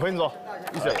我陪你走，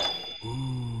一起。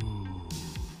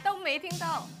都没听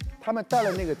到。他们带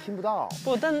了那个听不到。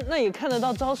不，但那也看得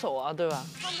到招手啊，对吧？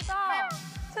看不到，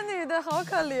这女的好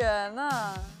可怜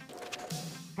呐。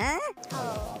来。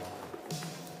哦，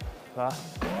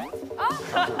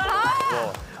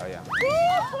可以啊。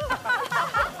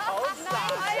好傻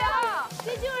呀！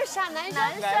这就是傻男生，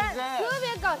特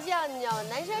别搞笑，你知道吗？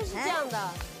男生是这样的。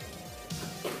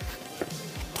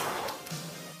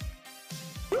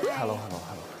Hello。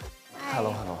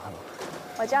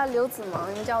我叫刘子萌，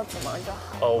你们叫我子萌就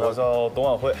好。我叫董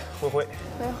婉慧，慧。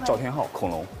赵天昊，恐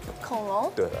龙。恐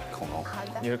龙？对，恐龙。好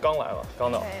的。你是刚来吗？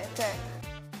刚到。对。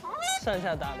上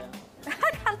下打量。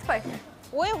看腿。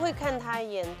我也会看他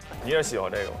演腿。你也喜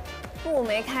欢这个吗？不，我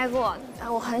没开过，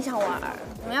我很想玩。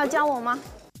你们要教我吗？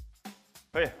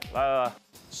可以，来。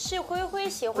是灰灰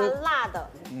喜欢辣的。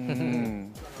你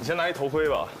先拿一头盔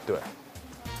吧。对。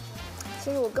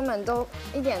其实我根本都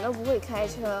一点都不会开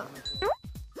车。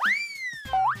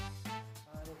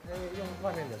你可以用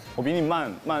外面的。我比你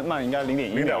慢应该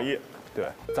0.1秒。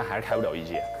对，但还是开不了1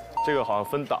阶。这个好像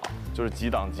分档，就是几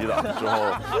档之后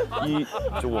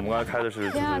就我们刚才开的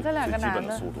是最基本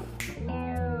的速度。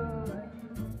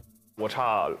我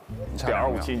差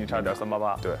0.257，你差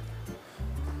0.388。对。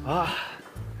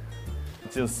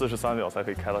近43秒才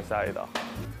可以开到下一档。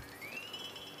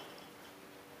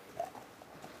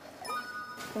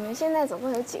你们现在总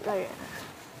共有几个人？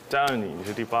加上你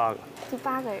是第8个。第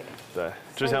8个人。对，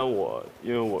之前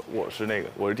因为我是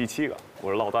我是第7个，我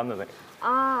是落单的那个。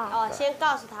啊。哦，先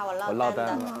告诉他我落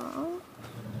单的。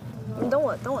你等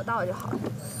我到就好。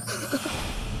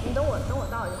你等我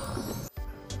到就好。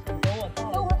等我到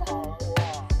了就好了，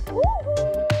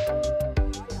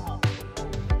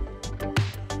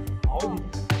好。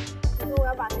可是我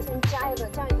要把它先加一个，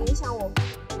这样影响我。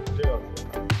这样。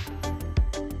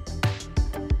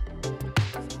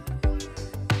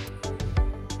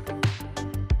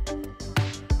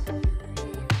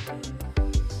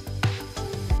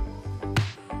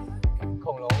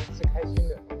恐龙是开心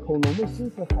的，恐龙的心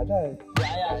思还在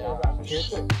绝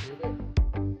对。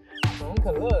恐龙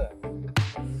可乐的，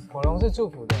恐龙是祝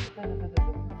福的。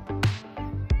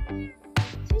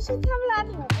其实他们俩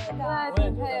挺配的，对，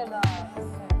挺配的。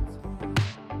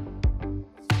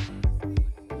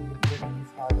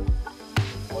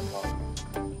我操！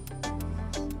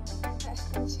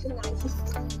你是拿衣服？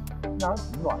拿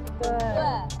挺暖的。对，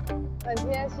很贴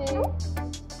心。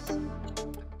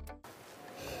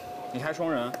你开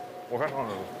双人，我开双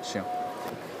人。行。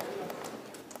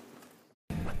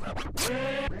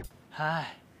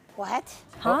嗨 ，What？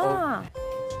 啊？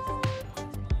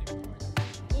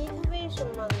咦，他为什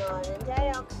么呢？人家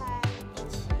要开一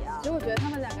起啊。其实我觉得他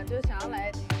们2个就是想要来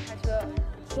开车，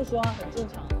说实话很正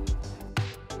常。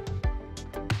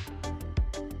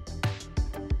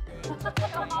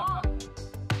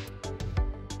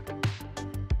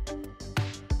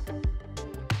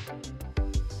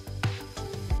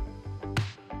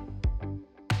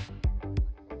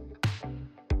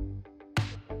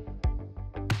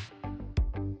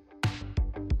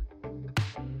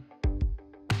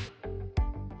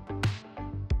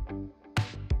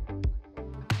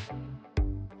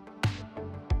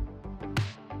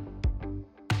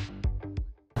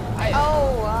哦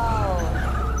哇哦，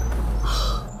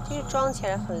这个装起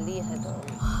来很厉害的。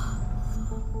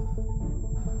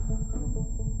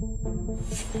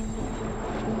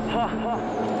哈哈，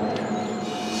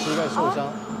膝盖受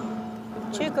伤。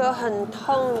这个很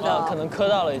痛的，可能磕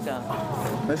到了一下。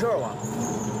没事吧？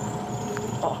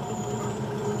哦。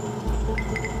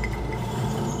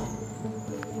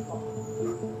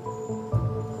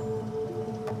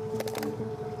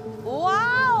哇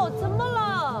哦，怎么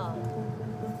了？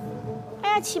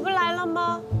哎呀，起不来了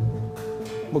吗？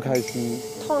不开心。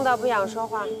痛到不想说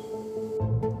话。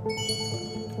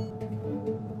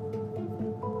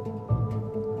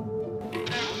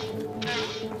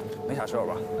没啥事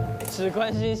吧？只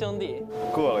关心兄弟。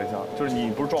硌了一下，就是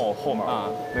你不是撞我后面啊？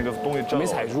那个东西震。没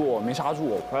踩住，没刹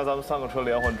住。后来咱们3个车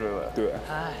连环追尾。对。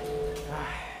唉，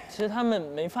其实他们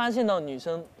没发现到女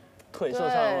生腿受伤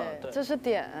了，对，这是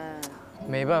点。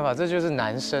没办法，这就是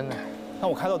男生啊。但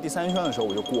我开到第3圈的时候，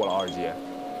我就过了2阶。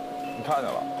你看见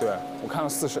了？对，我看了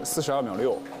42秒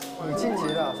6。你晋级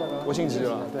了，算吗？我晋级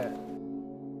了。对。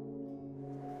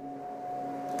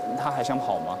他还想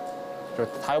跑吗？就是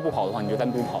他要不跑的话，你就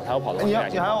单独跑；他要跑的话，你还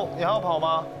要跑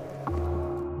吗？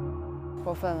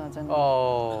过分了，真的。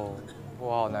哦，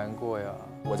我好难过呀。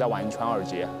我再玩1圈2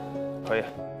阶，可以。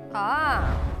好啊，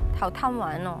好贪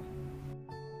玩哦。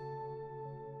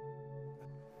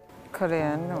可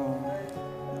怜哦。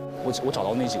我找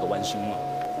到那几个弯心了。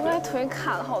我的腿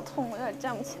卡的好痛，我有点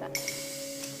站不起来。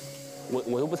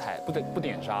我又不踩，不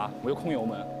点刹，我又空油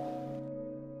门。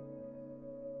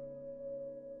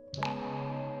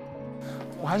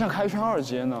我还想开1圈2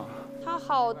阶呢。他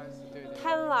好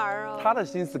贪玩哦。他的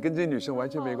心思跟这女生完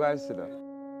全没关系的。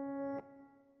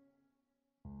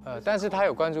但是他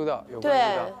有关注到，有关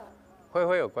注到，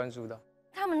灰有关注到。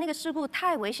他们那个事故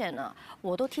太危险了，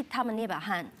我都替他们捏把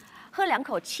汗。喝2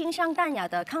口清香淡雅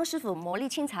的康师傅魔力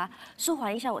清茶，舒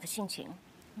缓一下我的心情。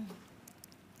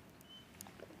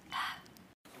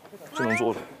这能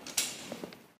做的。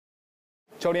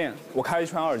教练，我开1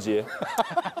圈2阶。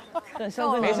没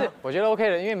事，我觉得 OK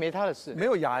的，因为没他的事。没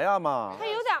有牙嘛。他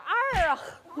有点二啊。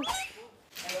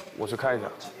我去开一下。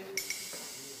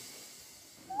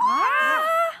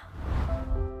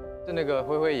是那个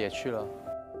灰也去了。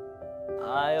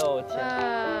哎呦天！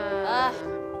唉。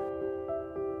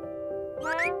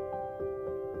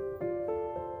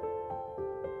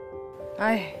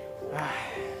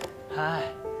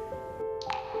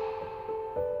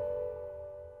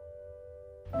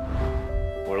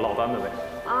我是落单的那个。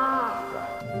啊。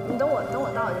你等我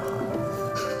到就好。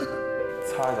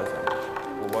擦一下行，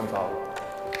我帮你擦了。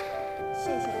谢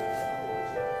谢。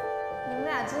你们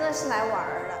俩真的是来玩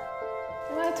的。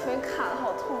我的腿卡的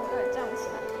好痛，有点站不起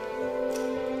来。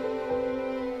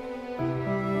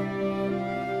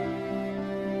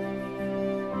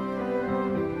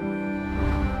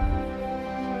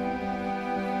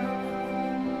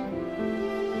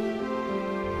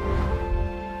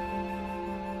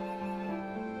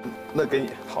那给你，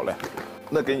好嘞。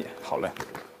那给你，好嘞。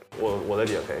我在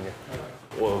底下陪你，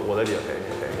我在底下陪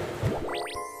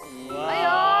你。哎呦，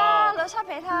楼下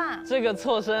陪他。这个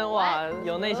错身哇，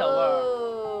有那小味儿。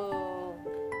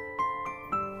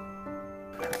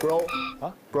Bro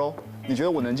啊 ，Bro， 你觉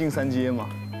得我能进3阶吗？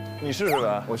你试试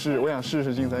呗。我想试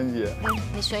试进3阶。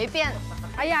你随便。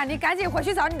哎呀，你赶紧回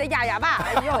去找你的雅雅吧！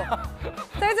哎呦，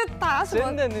在这打什么？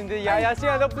真的，你的雅雅现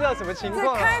在都不知道什么情况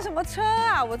了。在开什么车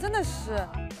啊？我真的是。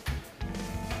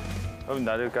要不你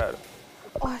拿这个盖的。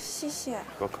哇，谢谢。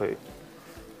都可以。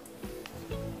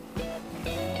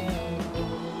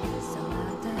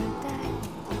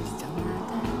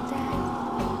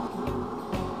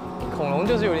恐龙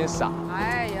就是有点傻。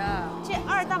哎呀，这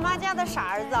二大妈家的傻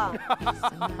儿子。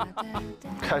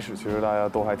开始其实大家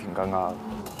都还挺尴尬的，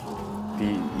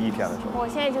第一天的时候。我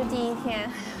现在就第1天。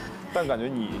但感觉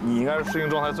你应该是适应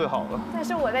状态最好的。但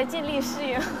是我在尽力适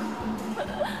应。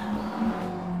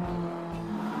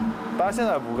大家现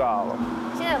在不尬了。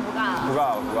现在不尬了。不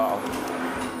尬了，不尬了。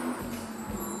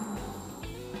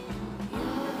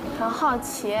很好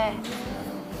奇哎。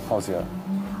好奇。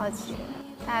好奇，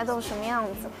大家都什么样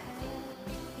子？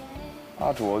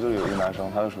阿卓就有一个男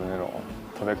生，他就属于那种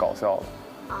特别搞笑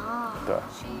的。啊。对，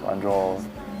完之后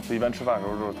就一般吃饭的时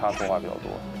候就是他说话比较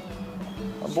多。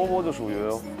波波就属于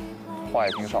话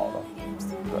也挺少的。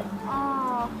对。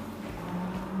哦。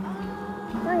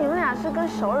那你们俩是跟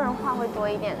熟人话会多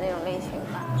一点那种类型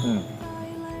吧？嗯。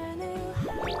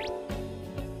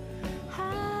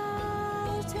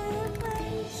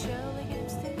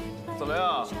怎么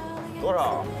样？多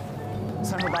少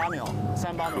？38秒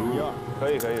，38秒12。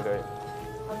可以。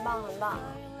很棒，很棒。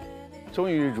终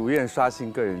于如愿刷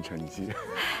新个人成绩。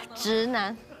直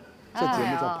男。这节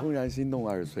目叫《怦然心动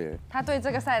20岁》。他对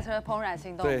这个赛车怦然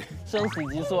心动。对，生死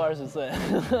激素20岁。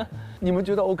你们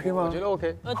觉得 OK 吗？我觉得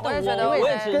OK。我也觉得，我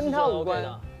也跟他无关。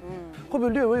会不会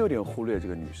略微有点忽略这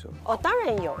个女生？哦，当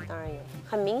然有，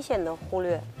很明显的忽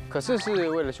略。可是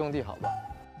为了兄弟好吧？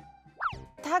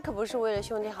他可不是为了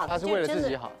兄弟好，他是为了自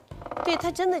己好。对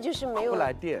他真的就是没有不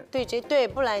来电。对，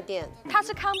不来电。他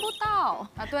是看不到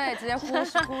啊，对，直接忽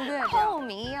略掉。透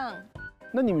明一样。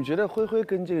那你们觉得灰灰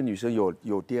跟这个女生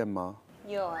有电吗？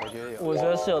有，我觉得有。我觉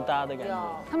得是有搭的感觉。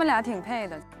他们俩挺配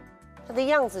的。他的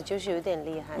样子就是有点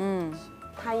厉害。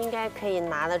他应该可以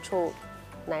拿得出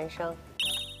男生。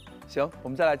行，我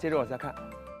们再来接着往下看。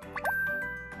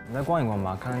你再逛一逛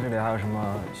吧，看看这里还有什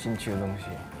么新奇的东西。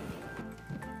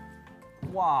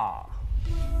哇，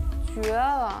绝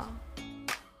了！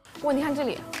哇，你看这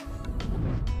里，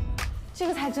这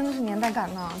个才真的是年代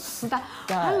感呢，磁带，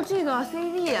还有这个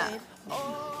CD。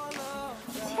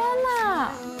天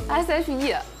哪 ，SHE！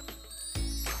 天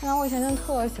哪，我以前真的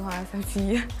特喜欢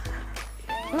SHE。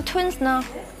那 Twins 呢？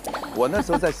我那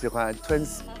时候在喜欢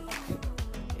Twins。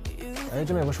哎，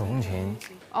这边有个手风琴。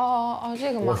哦，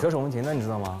这个吗？我学手风琴的，你知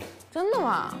道吗？真的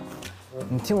吗？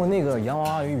你听过那个洋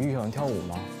娃娃与小人跳舞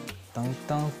吗？当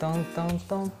当当当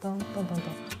当当当当当。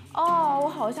哦，我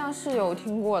好像是有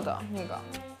听过的那个。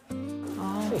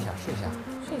哦，试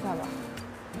一下吧。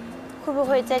会不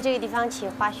会在这个地方起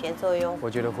化学作用？我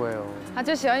觉得会哦。他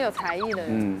就喜欢有才艺的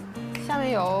人。下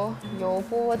面由波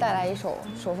波带来一首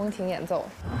手风琴演奏。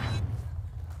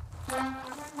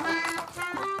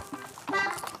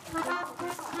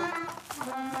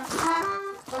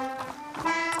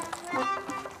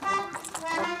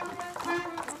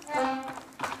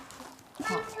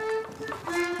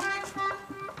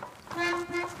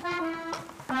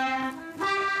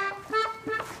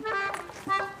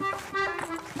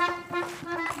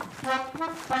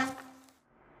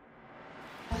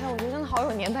我觉得真的好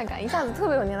有年代感，一下子特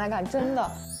别有年代感，真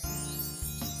的。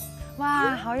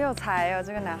哇，好有才哦，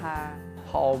这个男孩。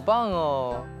好棒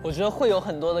哦！我觉得会有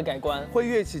很多的改观。会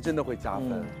乐器真的会加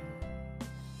分。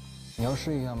你要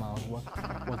试一下吗？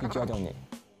我可以教你。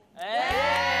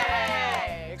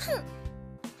哎，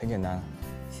很简单。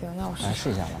行，那我来试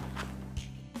一下吧。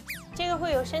这个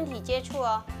会有身体接触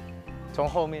哦。从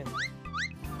后面。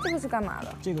这个是干嘛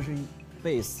的？这个是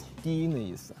贝斯，低音的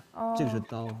意思。哦。这个是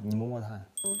刀，你摸摸它。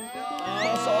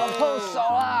碰手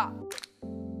了。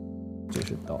这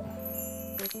是刀，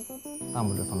大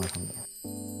拇指放在旁边。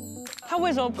他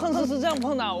为什么碰是这样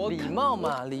碰的？我礼貌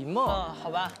嘛，礼貌。好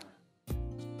吧。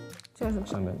这是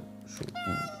上面数1。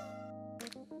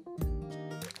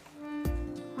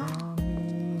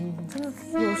真的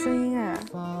有声音哎。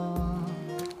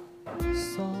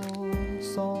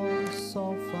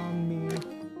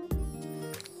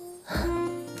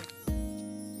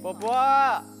波波，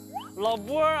老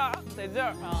波啊，在这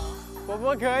儿啊。波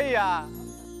波可以啊。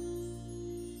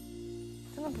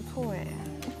真的不错哎，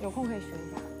有空可以学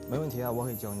一下。没问题啊，我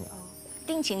可以教你啊。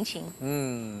定情情。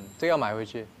这个要买回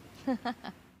去。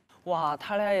哇，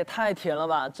他俩也太甜了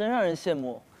吧，真让人羡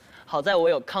慕。好在我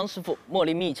有康师傅茉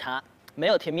莉蜜茶，没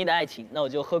有甜蜜的爱情，那我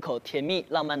就喝口甜蜜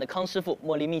浪漫的康师傅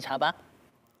茉莉蜜茶吧。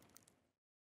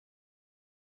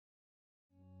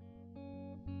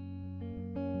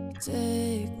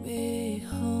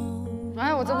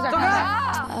哎，我真不想看。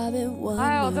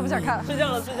哎，我真不想看。睡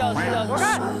觉了，睡觉了，睡觉了。我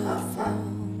看。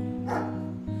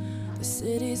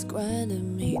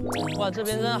哇，这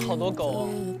边真的好多狗哦。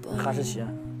哈士奇。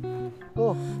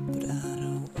哦。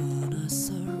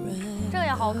这个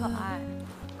也好可爱，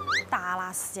大阿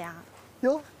拉斯加。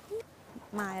哟。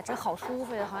妈呀，这好舒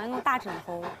服呀，好像那种大枕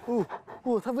头。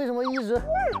它为什么一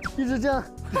直这样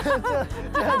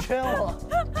圈我？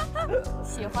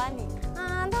喜欢你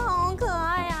啊，它好可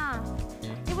爱呀！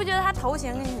你不觉得它头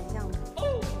型跟你很像吗？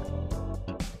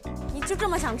你就这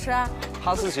么想吃？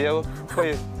哈士奇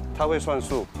它会算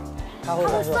数，它会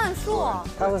算数，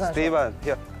它会算数。Steven，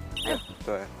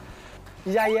 对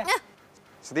，1+1。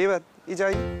Steven，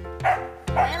 1+1。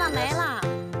没了。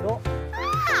哟。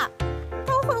啊！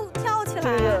它会跳起来。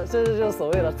这就是所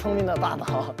谓的聪明的大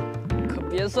脑。可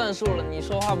别算数了，你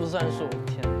说话不算数，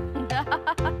天。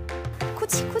哭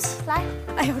泣，来！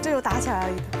哎呦，这又打起来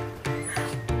了。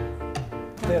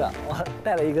对了，我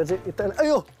带了一个哎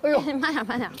呦！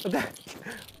慢点。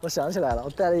我想起来了，我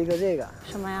带了一个这个。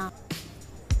什么呀？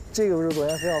这个不是昨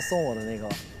天非要送我的那个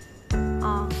吗？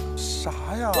啊。啥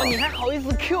呀？哇，你还好意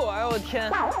思 Q？ 哎呦我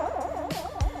天！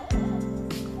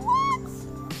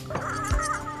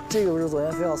这个不是昨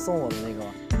天非要送我的那个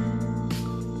吗？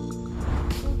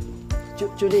就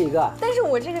这一个。但是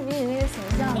我这个比你那个形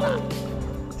象大。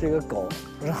这个狗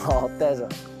正好带着。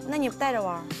那你带着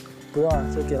玩？不用啊，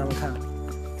就给他们看。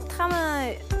他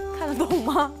们看得懂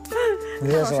吗？你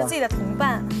认识吗？是自己的同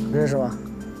伴。认识吗？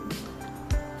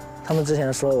他们之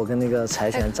前说我跟那个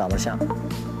柴犬长得像，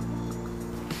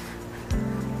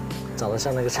长得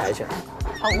像那个柴犬。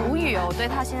好无语哦，对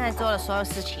他现在做的所有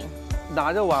事情。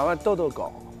拿着玩玩逗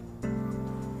狗。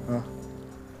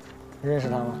认识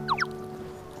他吗？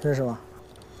认识吗？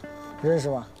认识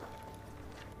吗？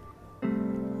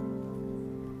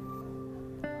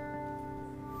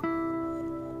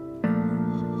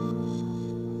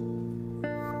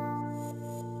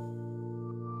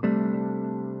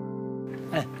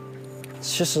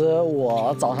其实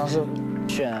我早上是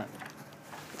选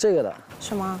这个的。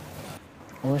什么？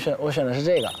我选的是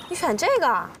这个。你选这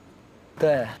个？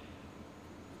对。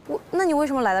那你为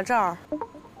什么来到这儿？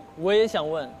我也想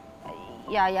问。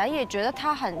雅雅也觉得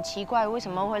他很奇怪，为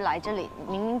什么会来这里？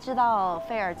明明知道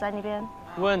菲尔在那边。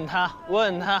问他。我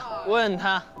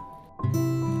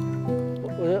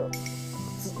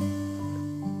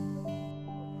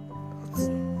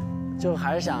就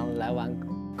还是想来玩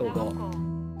狗狗。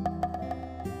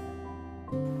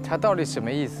他到底什么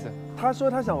意思？他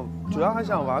说他主要还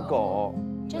想玩狗。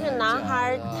这个男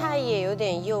孩他也有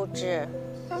点幼稚。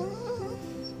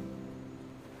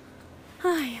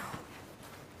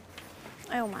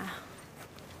哎呦妈呀！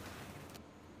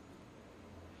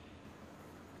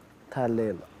太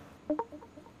累了。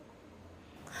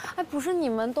哎，不是你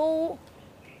们都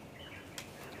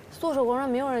剁手工人，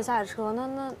没有人下车，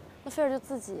那菲儿就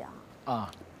自己呀？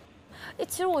啊。哎，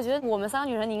其实我觉得我们3个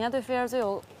女生，你应该对菲儿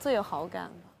最有好感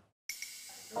吧？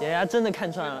雅雅真的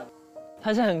看穿了，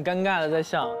她是很尴尬的在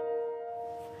笑。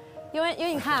因为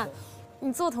你看，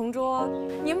你坐同桌，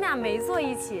你们俩没坐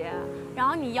一起，然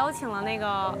后你邀请了那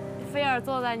个菲儿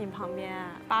坐在你旁边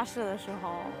巴士的时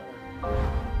候。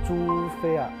朱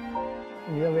菲儿，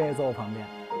你愿不愿意坐我旁边？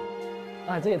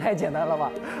啊，这也太简单了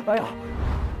吧！哎呦，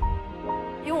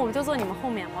因为我们就坐你们后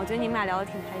面嘛，我觉得你们俩聊得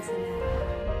挺开心的。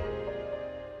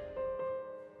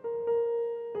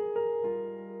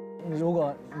如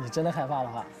果你真的害怕的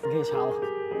话，你可以掐我。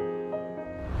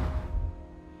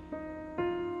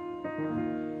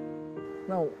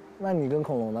那你跟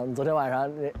恐龙呢？你昨天晚上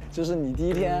就是你第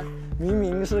一天，明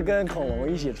明是跟恐龙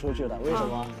一起出去的，为什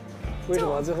么？为什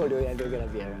么最后留言丢给了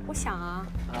别人？我想啊。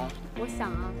我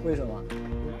想啊。为什么？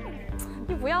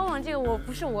你不要问这个，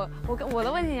我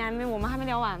的问题我们还没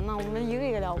聊完呢，我们一个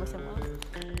一个聊不行吗？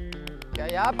雅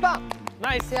雅棒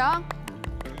 ，nice， 行，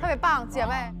特别棒，姐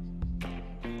妹。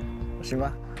行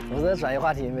吧，我在转移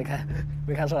话题，没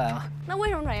看出来吗？那为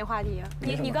什么转移话题？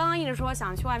你刚刚一直说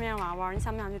想去外面玩玩，你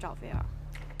想不想去找菲儿？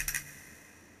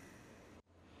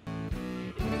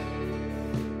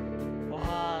哇，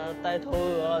呆头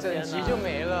鹅，整集就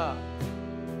没了。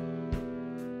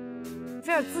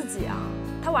菲儿自己啊，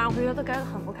他晚上回去他该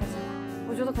很不开心吧？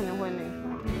我觉得肯定会那个什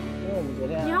么。因为我们昨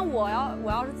天，你看我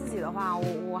要是自己的话，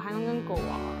我还能跟狗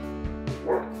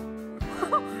玩。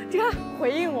这个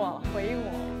回应我。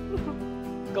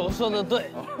狗说的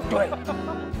对，对。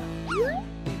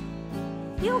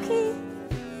YOUKU，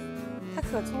 他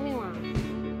可聪明了。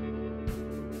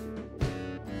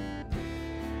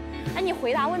哎，你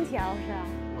回答问题啊，老师。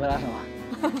回答什么？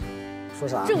说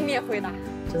啥？正面回答。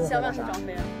想不想去找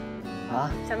飞啊？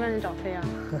啊？想不想去找飞啊？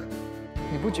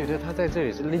你不觉得他在这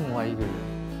里是另外一个人？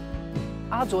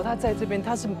阿卓他在这边，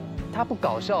他不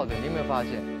搞笑的，你有没有发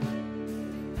现？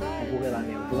我不会让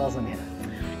你，我不告诉你。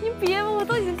你别吧，我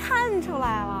都已经看出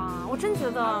来了。我真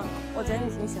觉得你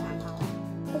挺喜欢他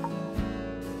的。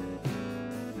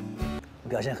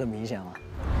表现很明显了，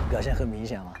表现很明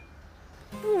显了。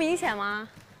不明显吗？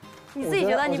你自己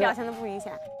觉得你表现的不明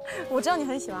显？我知道你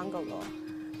很喜欢狗狗，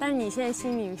但是你现在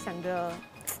心里想着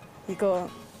一个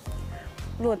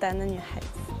落单的女孩子，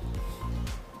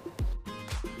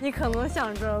你可能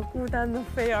想着孤单的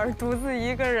菲儿独自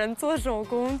一个人做手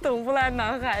工，等不来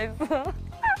男孩子，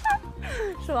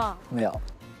是吧？没有。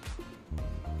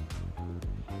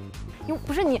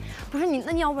不是你，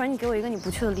那你要不然你给我一个你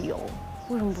不去的理由，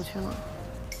为什么不去呢？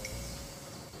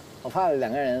我怕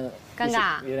两个人尴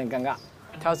尬，有点尴尬。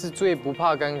他是最不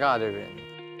怕尴尬的人。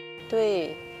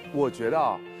对，我觉得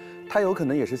啊，他有可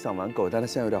能也是想玩狗，但他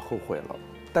现在有点后悔了，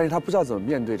但是他不知道怎么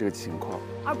面对这个情况。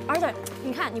而且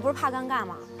你看，你不是怕尴尬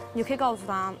吗？你可以告诉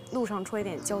他路上出一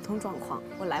点交通状况，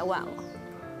我来晚了，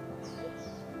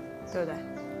对不对？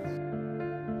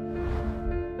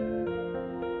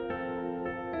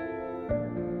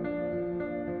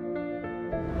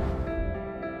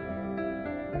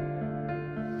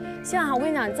现在我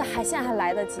跟你讲，现在还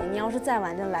来得及，你要是再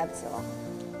晚，真的来不及了。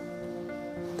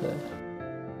对。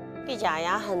这雅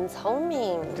雅很聪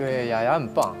明。对，雅雅很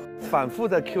棒，反复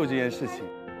在 Q 这件事情。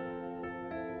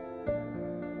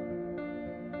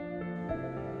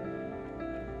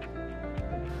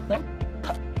那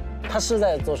他是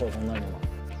在做手工那里吗？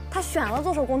他选了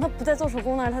做手工，他不在做手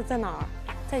工那儿，他在哪儿？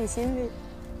在你心里。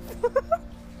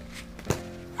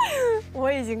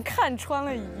我已经看穿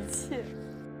了一切。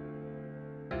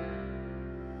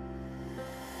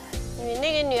你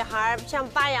那个女孩像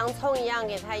扒洋葱一样，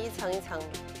给她一层一层。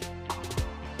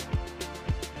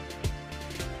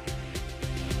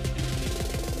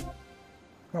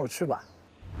那我去吧，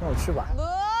那我去吧。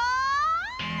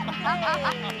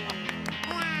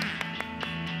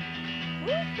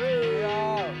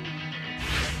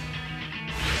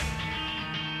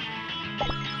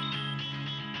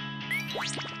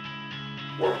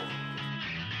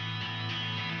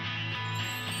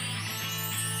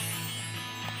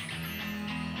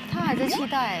他还在期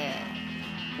待哎。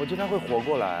我觉得他会活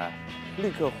过来，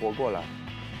立刻活过来。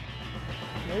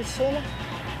没车吗？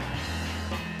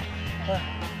哎，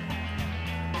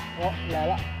我来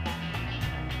了。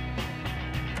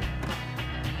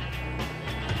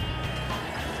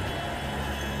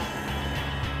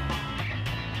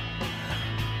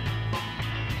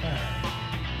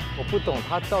我不懂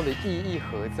他到底意义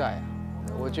何在啊！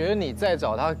我觉得你再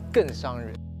找他更伤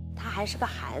人。他还是个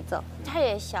孩子，他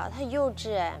也小，他幼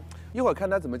稚哎。一会儿看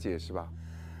他怎么解释吧。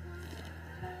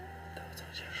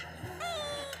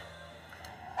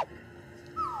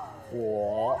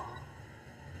我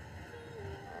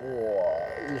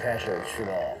一开始去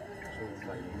了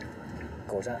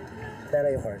狗站，待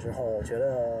了一会儿之后，觉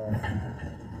得，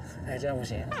哎，这样不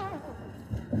行，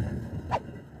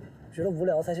觉得无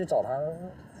聊才去找他。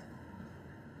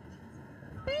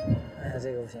哎呀，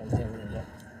这个不行，不行。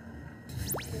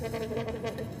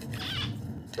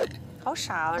好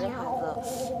傻啊，这孩子，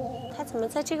他怎么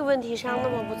在这个问题上那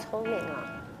么不聪明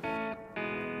啊？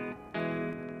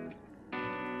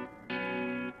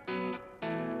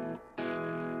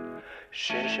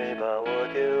是谁把我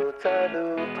丢在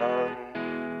路旁，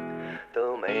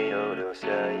都没有留下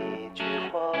一句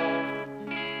话。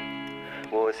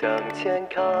我向前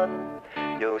看，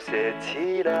有些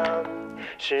凄凉，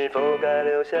是否该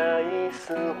留下一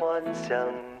丝幻想？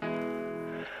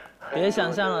别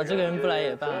想象了，这个人不来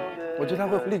也罢。我觉得他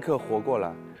会立刻活过来。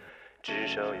至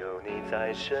少有你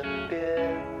在身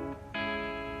边。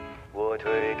我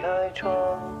推开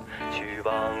窗，去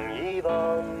望一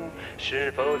望，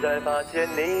是否再发现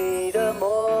你的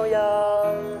模样？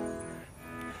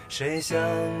谁想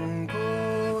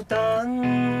孤单？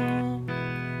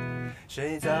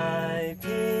谁在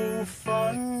平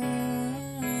凡？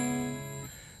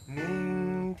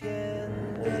明天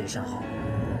我已经想好了，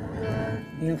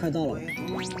应该快到了。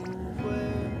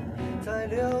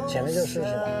前面就试试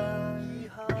吧。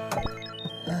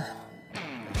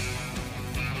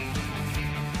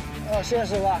现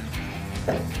实吧。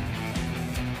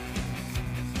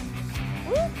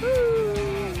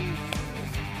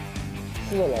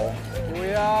4楼。不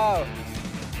要。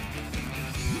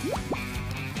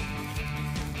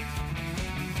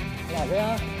哪个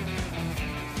呀？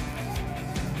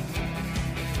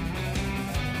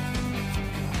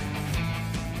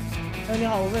哎，你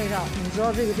好，我问一下，你知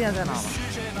道这个店在哪吗？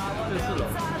这4楼。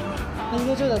那应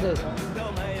该就在这一层。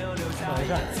等一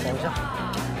下，等一下。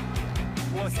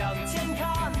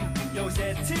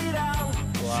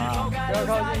哇，不要靠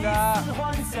近他！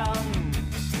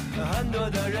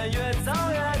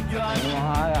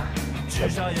妈呀，是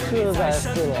在4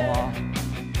楼吗？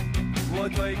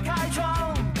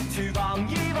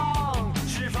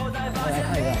大家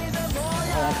看一下，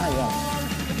大家看一下。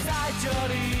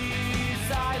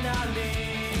在哪里？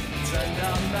真的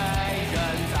没人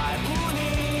在乎你，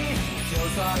就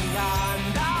算看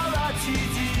到了奇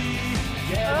迹，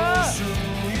也不属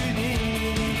于你。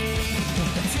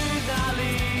去哪里？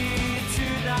去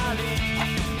哪里？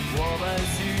我们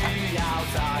需要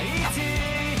在一起，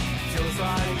就算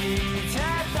一切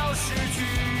都失去，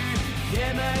也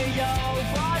没有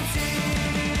关系。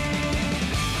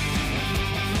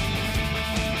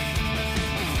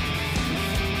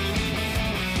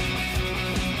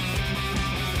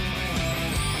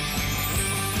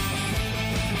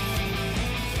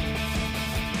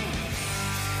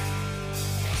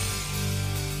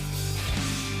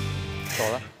走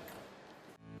了。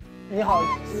你好，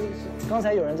刚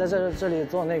才有人在这里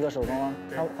做那个手工吗？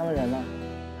他们人呢？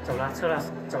走了，撤了，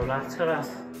走了，撤了。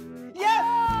耶！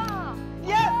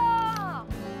耶！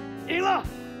赢了！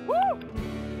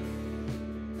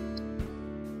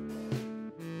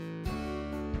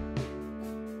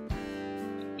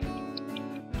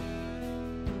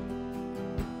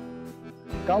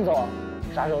刚走，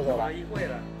啥时候走的？一会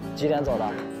了。几点走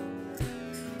的？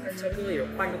差不多有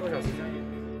半个多小时左右。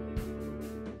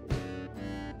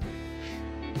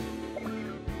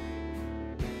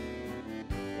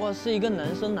哇，是一个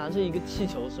男生拿着一个气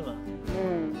球是吗？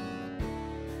嗯。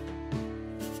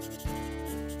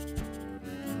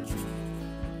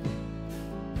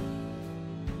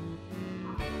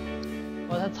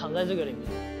哇，他藏在这个里面，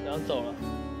然后走了。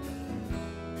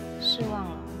失望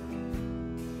了。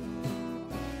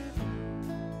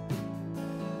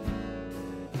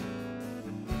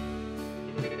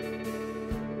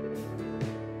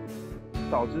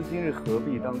早知今日何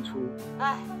必当初。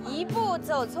哎，一步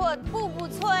走错，步步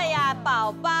错呀，宝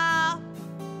宝。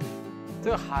这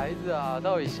个孩子啊，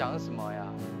到底想什么呀？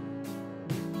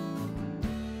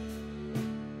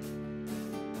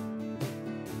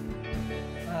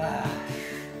唉。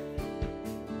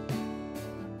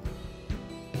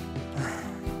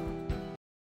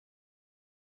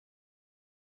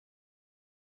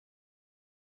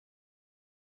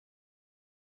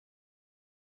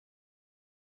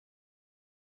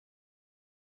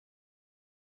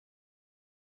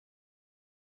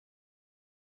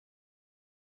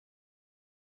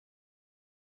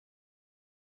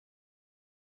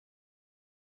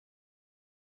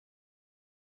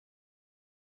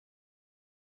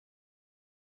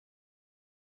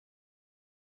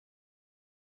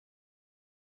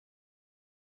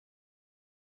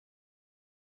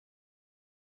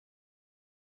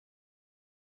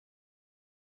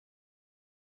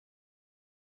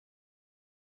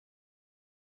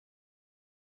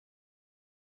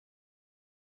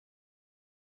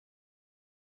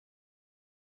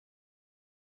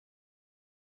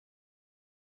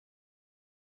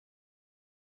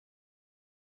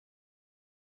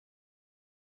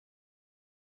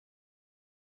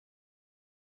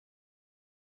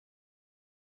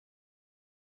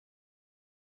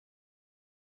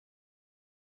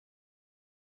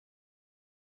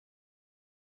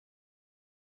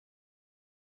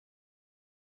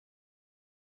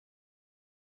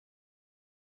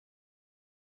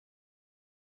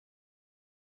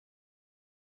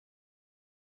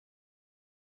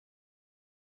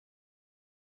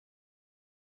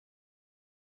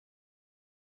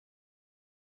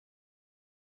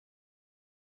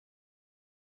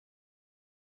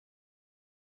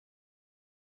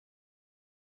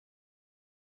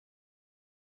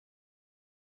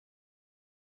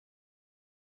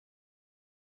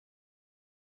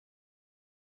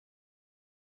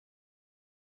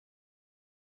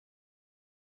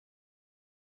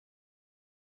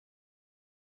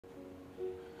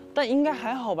但应该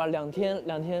还好吧，2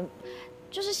天，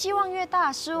就是希望越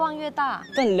大，失望越大。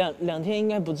但两天应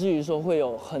该不至于说会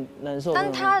有很难受的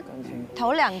但他感情。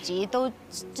头2集都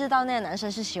知道那个男生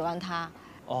是喜欢他。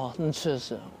哦，那确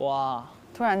实，哇！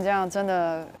突然这样真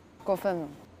的过分了。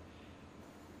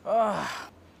啊，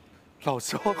老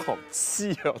肖好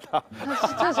气哦，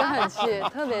他确实很气，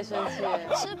特别生气。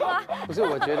是吧？不是，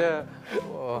我觉得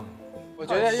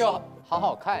又好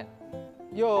好看，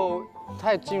又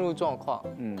太进入状况，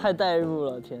太带入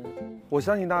了，天！我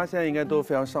相信大家现在应该都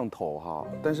非常上头哈，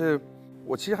但是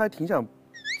我其实还挺想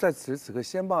在此时此刻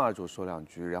先帮阿卓说2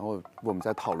句，然后我们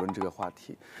再讨论这个话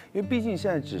题，因为毕竟现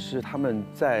在只是他们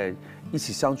在一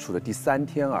起相处的第3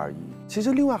天而已。其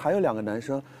实另外还有2个男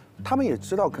生，他们也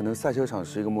知道可能赛车场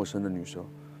是一个陌生的女生，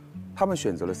他们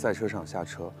选择了赛车场下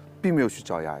车，并没有去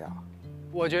找雅雅。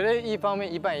我觉得一方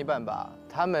面一半一半吧，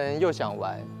他们又想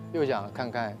玩，又想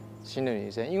看看新的女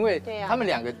生，因为他们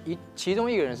2个其中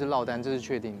一个人是落单，这是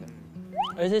确定的。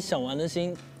而且想玩的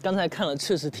心，刚才看了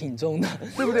确实挺重的，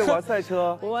对不对？玩赛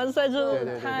车，我玩赛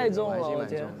车太重了，我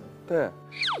天。对，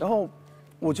然后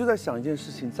我就在想一件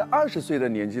事情，在20岁的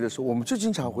年纪的时候，我们就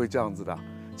经常会这样子的。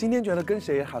今天觉得跟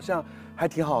谁好像还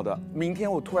挺好的，明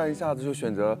天我突然一下子就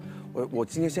选择我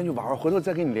今天先去玩玩，回头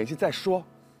再跟你联系再说。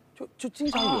就经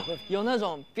常有那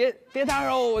种别打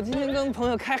扰我，我今天跟朋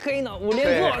友开黑呢，5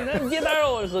连坐，那别打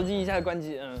扰我，手机一下关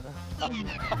机。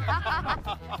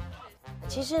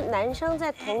其实男生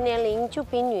在同年龄就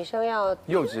比女生要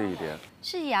幼稚一点。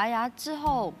是牙牙之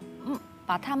后，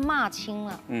把他骂轻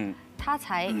了，他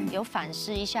才有反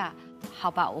思一下，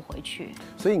好吧，我回去。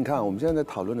所以你看，我们现在在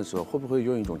讨论的时候，会不会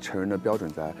用一种成人的标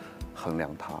准在衡量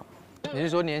他？你是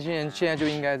说年轻人现在就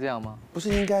应该这样吗？不是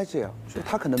应该这样，就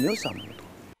他可能没有想那么多。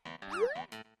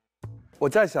我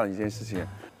再想一件事情，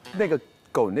那个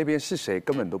狗那边是谁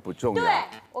根本都不重要。对，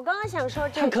我刚刚想说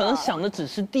这个。他可能想的只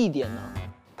是地点呢。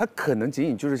他可能仅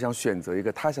仅就是想选择一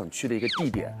个他想去的一个地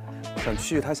点，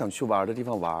他想去玩的地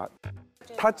方玩。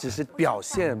他只是表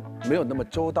现没有那么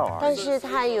周到而已。但是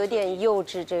他有点幼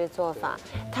稚，这个做法，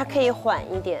他可以缓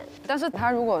一点。但是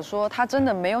他如果说他真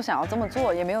的没有想要这么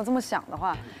做，也没有这么想的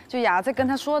话，就雅在跟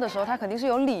他说的时候，他肯定是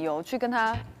有理由去跟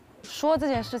他说这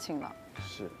件事情了。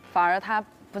是。反而他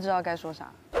不知道该说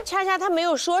啥。恰恰他没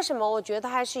有说什么，我觉得他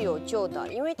还是有救的，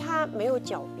因为他没有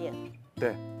狡辩。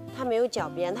对。他没有狡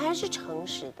辩，他还是诚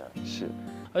实的。是。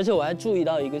而且我还注意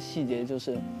到一个细节，就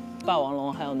是霸王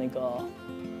龙还有那个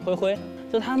灰灰，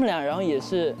就他们俩，然后也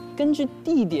是根据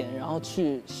地点然后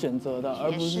去选择的，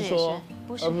而不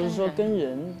是说跟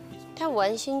人。他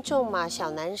玩心重嘛，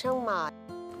小男生嘛。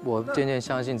我渐渐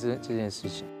相信这件事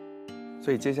情。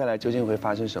所以接下来究竟会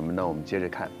发生什么呢？我们接着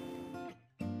看。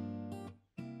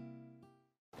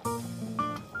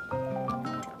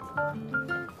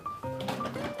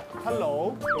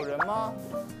Hello， 有人吗？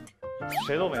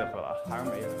谁都没得喝了，还是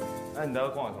没人。哎，你带我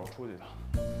逛一圈，我出去一趟。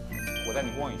我带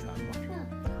你逛一圈是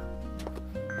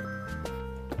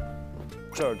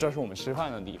吧？这是我们吃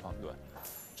饭的地方，对。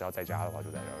只要在家的话，就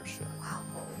在这儿吃。哇。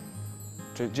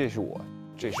这是我，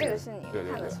这个是你，对。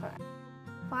看得出来。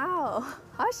哇哦，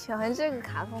好喜欢这个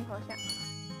卡通头像，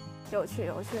有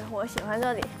趣，我喜欢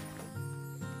这里。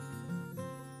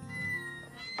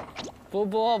波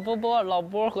波，老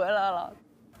波回来了。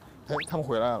哎，他们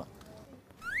回来了。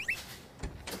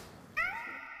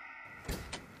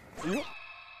哎呦，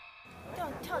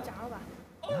跳闸了吧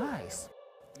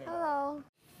 ？Nice。Hello，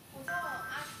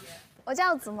 我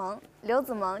叫子萌，刘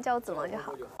子萌，叫我子萌就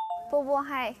好。波波，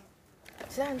嗨。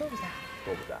其他人都不在。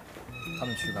都不在，他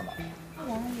们去干嘛？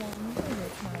王也去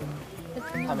哪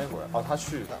里？他没回来。哦，他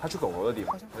去狗狗的地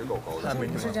方，他去狗狗的。好像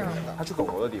不是这样的。他去狗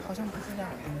狗的地方。好像不是这样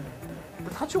的。不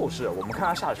是，他就是，我们看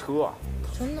他下车啊。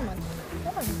真的吗？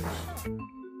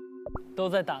都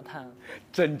在打探，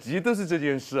整集都是这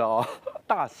件事啊，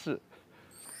大事。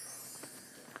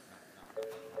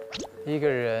一个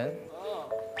人，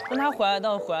但他回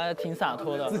来挺洒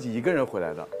脱的，自己一个人回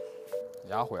来的。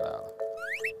牙回来了。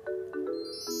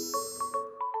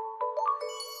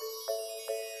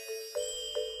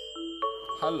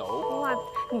Hello。哇，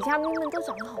女嘉宾们都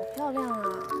长得好漂亮啊！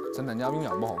咱男嘉宾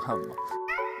长得不好看吗？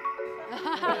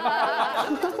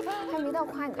还没到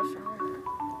夸你的时候呢。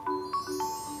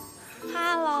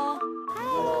Hello。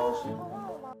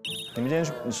你今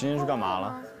天去干嘛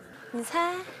了？你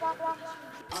猜。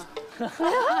他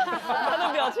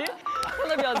的表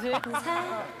情。你猜。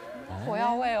火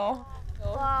药味哦。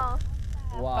哇。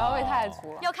火药味太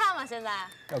足了。要看吗？现在？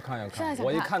要看。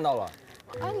我一看到了。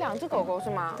哎，2只狗狗是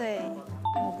吗？对。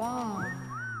好棒。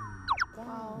哇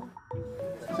哦。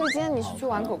所以今天你是去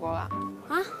玩狗狗了？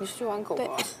啊？你是去玩狗狗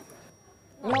了？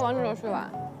你要玩这种去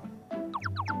玩？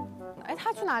哎，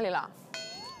他去哪里了？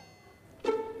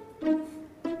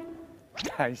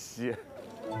开心。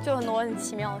就很多很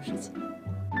奇妙的事情。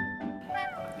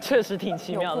确实挺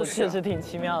奇妙的，确实挺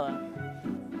奇妙的。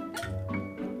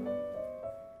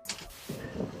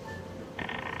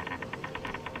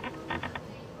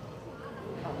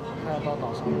快要到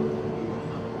岛上了，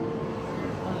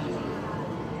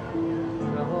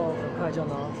然后很快就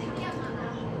能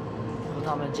和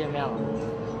他们见面了。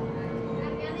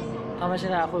他们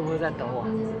现在会不会在等我？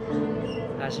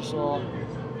还是说，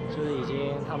就是已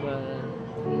经他们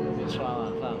吃完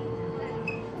晚饭了？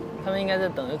他们应该在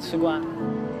等着吃瓜。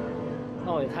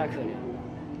那我也太可怜了。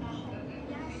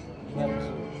应该不是。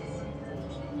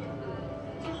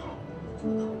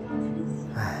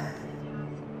唉。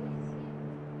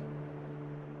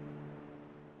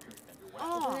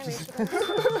哦，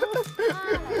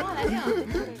来这样。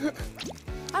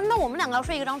啊，那我们两个要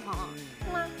睡一个张床啊？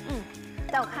是吗？嗯，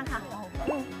带我看看。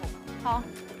嗯，好。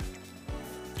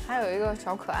还有一个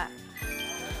小可爱，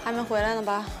还没回来呢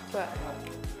吧？对。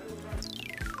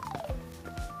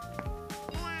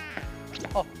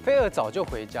哦，菲儿早就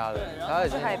回家了，他已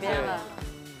经去海边了。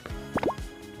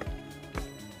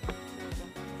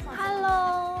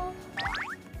Hello。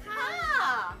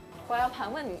哈。我要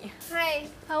盘问你。嗨，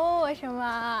盘问我什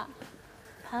么？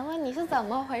盘问你是怎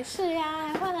么回事呀？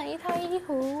还换了一套衣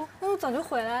服。那我早就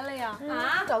回来了呀。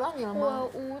啊？找到你了吗？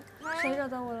谁找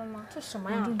到我了吗？这什么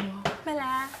呀？没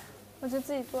来，我就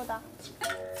自己做的。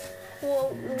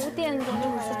我5点钟就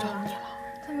回来了。找你了。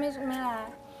他没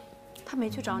来。他没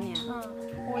去找你。嗯，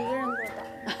我一个人做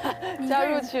的。加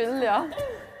入群聊。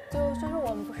就是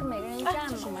我们不是每个人一站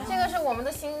吗？这个是我们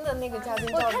的新的那个嘉宾，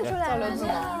我看出来了。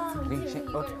我跟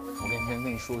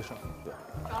你说个事儿，对。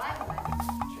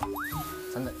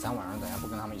咱晚上等下不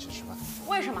跟他们一起吃饭。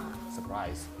为什么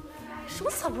 ？surprise。什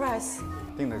么 surprise？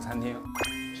 订的餐厅，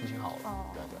心情好了。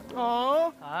对。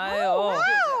哦。哎呦。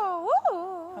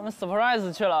他们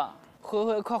surprise 去了，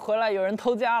快回来，有人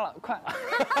偷家了，快。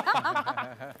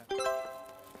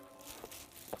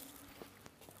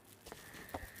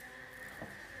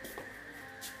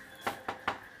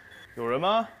有人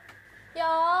吗？有。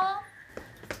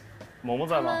萌萌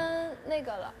在吗？他们那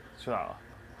个了。去哪了？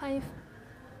换衣服。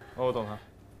哦，我等他。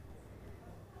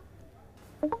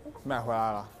麦回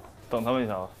来了，等他们一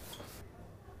下吧。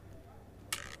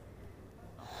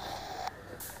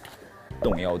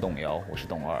动摇，我是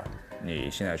动2，你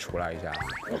现在出来一下。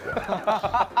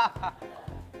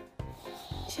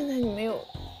现在你们有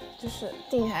就是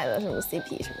定下来的什么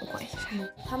CP 什么关系啥？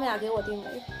他们俩给我定的，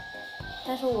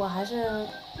但是我还是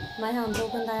蛮想多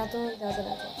跟大家多了解了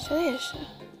解。觉得也是。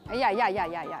哎呀。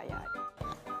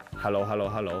Hello。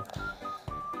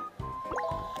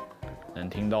能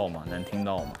听到吗？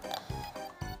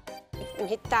你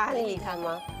没搭理他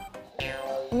吗？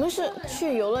你们是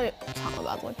去游乐场了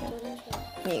吧？昨天。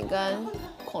你跟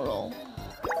恐龙。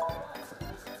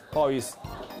不好意思。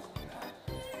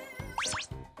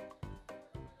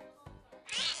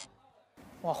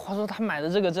哇，话说他买的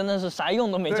这个真的是啥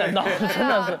用都没沾到，真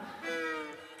的是。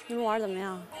你们玩怎么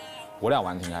样？我俩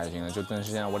玩挺开心的，就但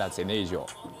是现在我俩贼内疚，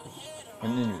因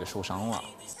为那女的受伤了。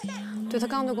对，他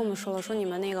刚刚就跟我们说了，说你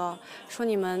们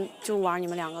就玩你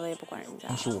们2个的，也不管人家。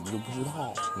当时我们就不知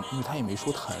道，因为他也没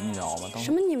说疼，你知道吗？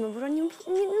什么你们不知道？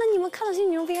那你们看到新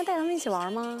女生不应该带他们一起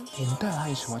玩吗？我们带他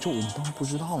一起玩，就我们当时不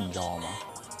知道，你知道吗？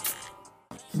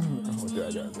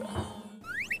对。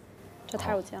这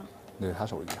他手机啊？对他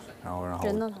手机，然后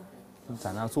人呢？他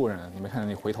在那坐着呢，你没看见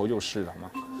你回头就是的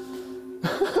吗？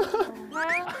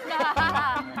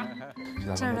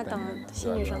站着他等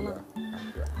新女生呢。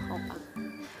好吧，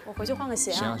我回去换个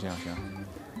鞋啊。行。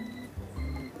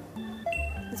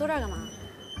你坐这儿干嘛？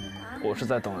我是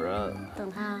在等人。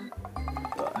等他。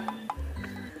对。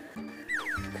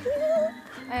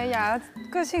哎呀，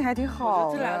个性还挺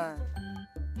好的。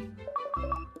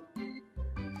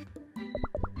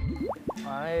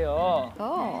哎呦。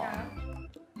哦。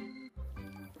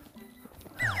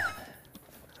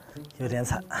有点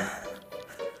惨。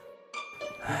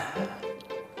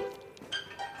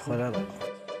回来了。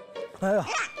哎呀。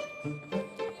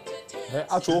哎，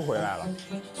阿卓回来了。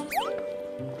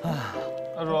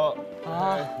阿卓。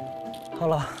啊。好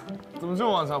了。怎么这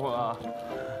么晚才回来啊？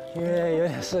因为有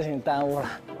点事情耽误了。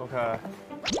OK。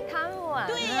他们晚了。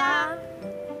对呀。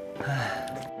哎。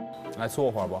来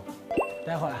坐会儿不？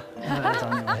待会儿来找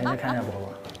你，我先去看一下伯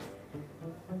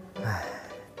伯。哎。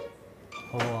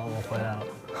我回来了。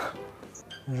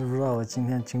你是不知道我今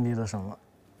天经历了什么。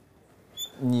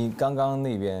你刚刚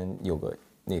那边有个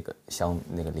那个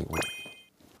礼物，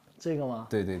这个吗？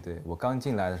对，我刚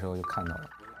进来的时候就看到了。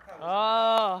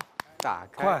啊！打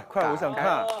开，快，我想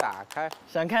看。打开，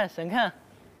想看。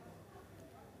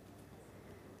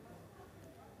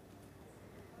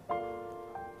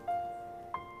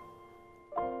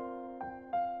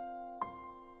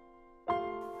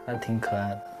还挺可爱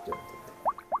的。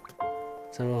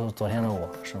这就是昨天的我，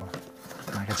是吗？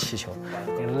拿个气球，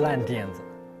一个烂垫子。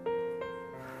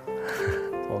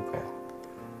OK，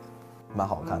 蛮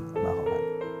好看的。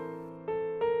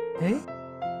哎，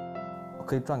我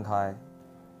可以转开。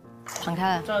转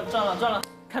开了。转了，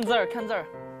看字儿。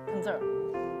看这儿，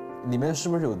里面是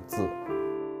不是有字？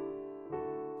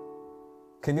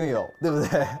肯定有，对不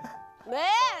对？没，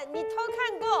你偷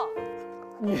看过。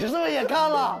你是不是也看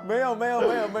了？没有，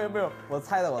我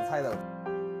猜的。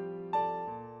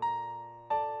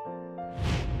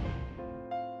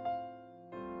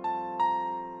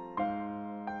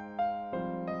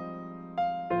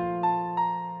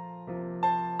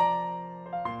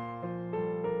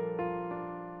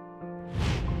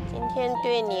今天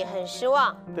对你很失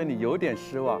望，对你有点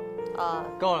失望。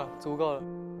够了，足够了，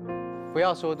不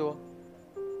要说多，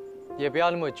也不要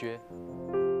那么绝。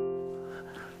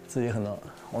自己很多，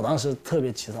我当时特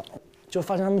别急躁，就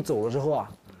发现他们走了之后啊，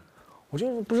我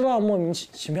就不知道莫名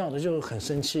其妙的就很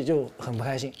生气，就很不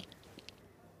开心。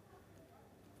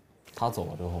他走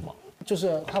了之后嘛，就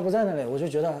是他不在那里，我就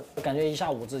觉得感觉一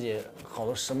下午自己好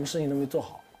多什么事情都没做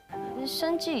好。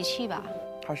生自己气吧？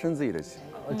他生自己的气。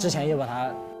之前又把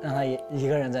他让他一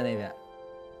个人在那边。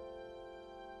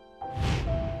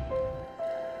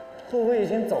会不会已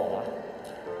经走了？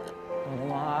我的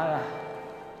妈呀！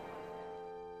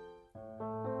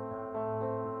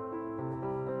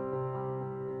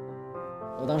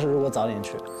我当时如果早点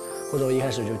去，或者我一开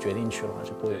始就决定去的话，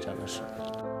就不会有这样的事。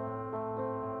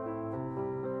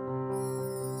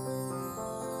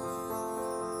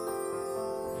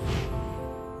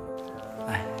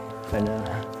哎，反正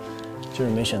就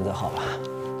是没选择好吧。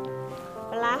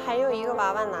本来还有一个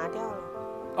娃娃拿掉了。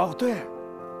哦，对。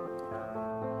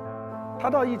他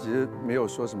倒一直没有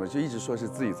说什么，就一直说是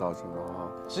自己造成的啊。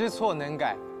知错能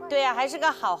改。对呀，还是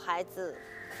个好孩子。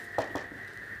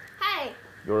嗨。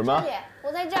有人吗？姐，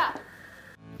我在这儿。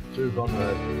这是刚才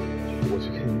我去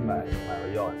给你买了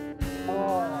药。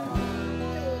哦。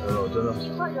没有，真的。一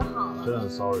会儿就好了。真的很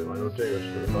sorry， 反正这个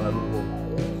是刚才路过买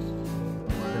的，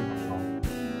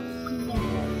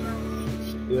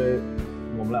因为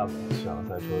我们俩抢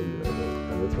赛车以为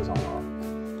感觉特想玩，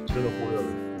真的忽略了。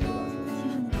其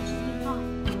实你不是电话。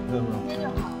没有。那就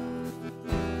好。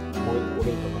我给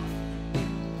你等等。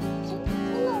真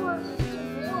的吗？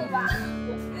不用吧。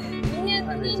明天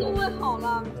就会好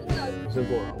了，真的。我先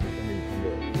过来，我先给你通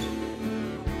电。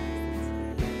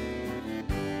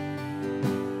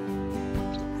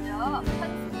有，喷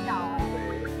死脚哎。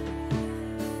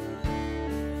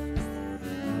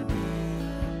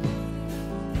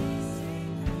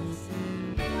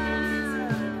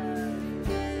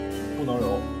不能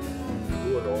揉，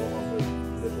如果揉的话会直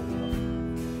接手术的。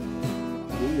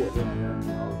如果这两天你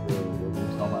要是有什么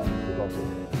想法，就告诉我，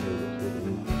我会去给你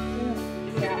买。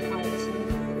不要花我的心思，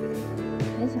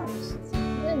很小的事情，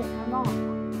那你还帮我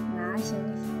拿行李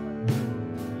箱？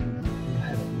应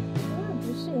该的。那不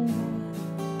是应该的。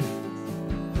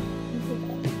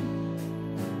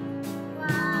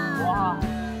哇，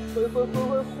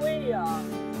会呀！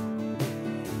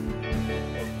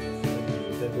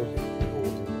先休息，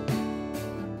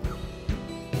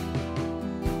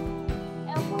哎，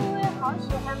会不会好喜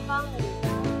欢帮你呀？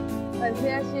很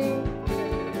贴心。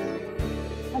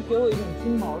他给我一种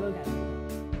金毛的感觉。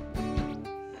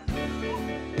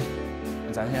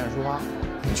咱现在出发，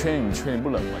你确定不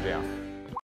冷吗？这样。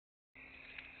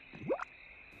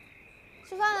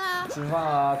吃饭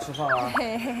啦！吃饭啦！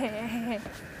嘿嘿嘿嘿嘿。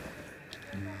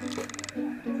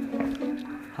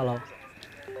Hello。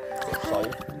少一。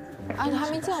啊，你还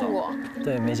没见过？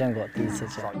对，没见过，第一次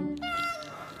见。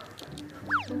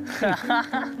哈哈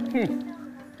哈。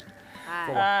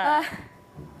坐吧。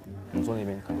你坐那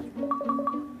边看。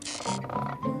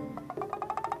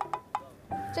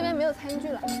这边没有餐具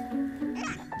了。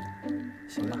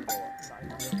行吧。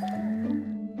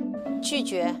拒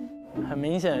绝。很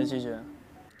明显的拒绝。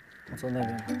我坐那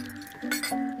边。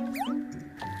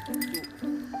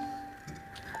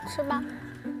吃吧。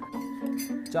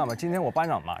这样吧，今天我班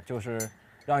长嘛，就是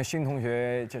让新同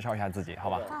学介绍一下自己，好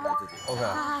吧 ？OK。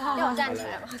要我站起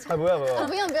来吗？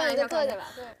不用，你就坐着吧。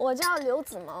我叫刘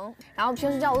子萌，然后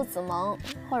平时叫我子萌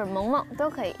或者萌萌都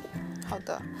可以。好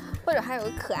的，或者还有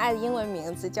个可爱的英文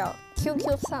名字叫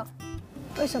QQ Sun，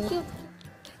 为什么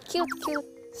 ？QQ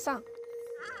Sun，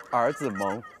 儿子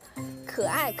萌，可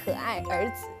爱儿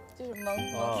子就是萌。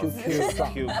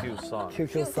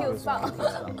QQ Sun。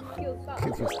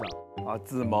啊，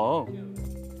子萌。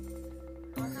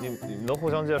你们都互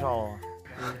相介绍了吗？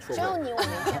只有你我没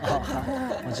见过。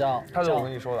我叫，他是我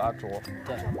跟你说的阿卓。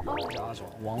对，我叫阿卓，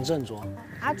王振卓。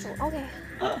阿卓 ，OK，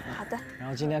 好的。然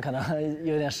后今天可能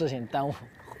有点事情耽误，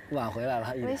晚回来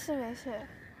了。没事。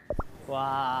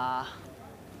哇，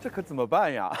这可怎么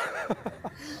办呀？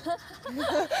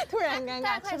突然尴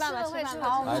尬，吃饭吧。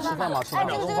来吃饭吧，吃饭。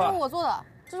这个是我做的，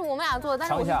这是我们俩做的，但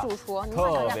是我是主厨，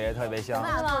特别香。我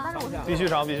们俩做的，但是我是必须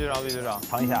尝，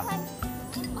尝一下。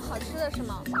好吃的是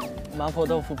吗？麻婆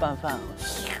豆腐拌饭。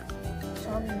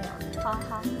好，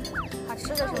好吃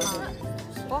的是吗？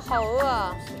我好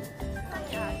饿。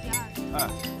哎，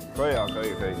可以啊，可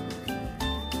以。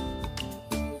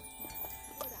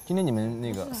今天你们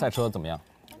那个赛车怎么样？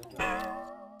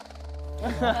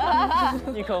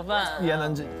一口饭，一言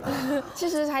难尽。其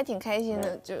实还挺开心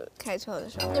的，就开车的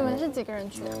时候。你们是几个人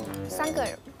去的？3个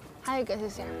人，还有一个是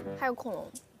谁？还有恐龙。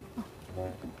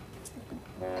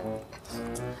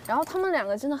然后他们两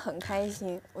个真的很开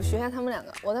心，我学一下他们两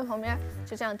个，我在旁边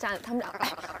就这样站着，他们俩，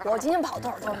我今天跑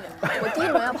多少秒？我第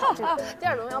1轮要跑这个，第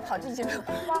2轮要跑这几秒，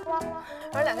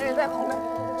然后2个人在旁边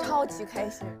超级开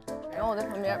心，然后我在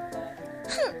旁边，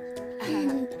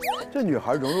这女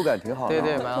孩融入感挺好的，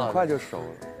对，蛮好，很快就熟了，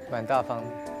蛮大方的。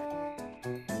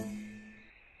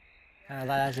看来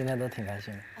大家今天都挺开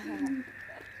心的。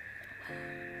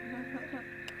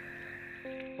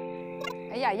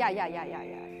哎呀！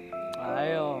哎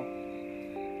呦！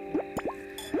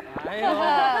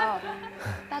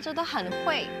大家都很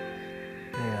会。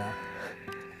那个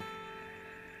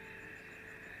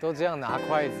都这样拿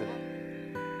筷子，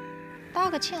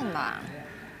道个歉吧。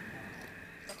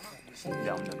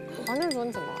黄振卓，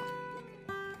你怎么了？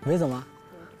没怎么。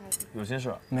有心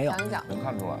事？没有。讲一讲。能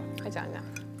看出来。快讲一讲。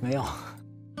没有。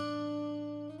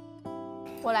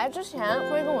我来之前，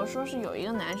辉跟我说是有一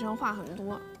个男生话很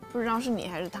多，不知道是你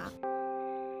还是他。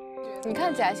你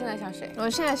看起来现在像谁？我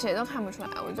现在谁都看不出来，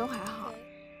我就还好。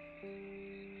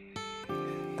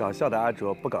搞笑的阿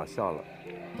卓不搞笑了，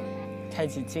开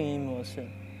启静音模式。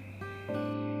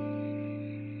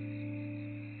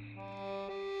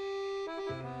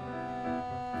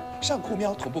上酷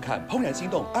喵同步看《怦然心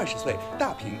动20岁》，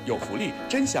大屏有福利，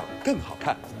真相更好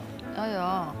看。哎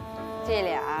呦，这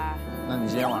俩。那你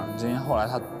今天后来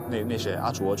他那谁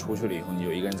阿卓出去了以后，你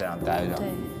就一个人在那待着。对。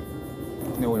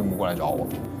那为什么不过来找我？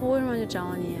我为什么去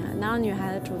找你？哪有女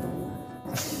孩子主动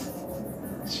的？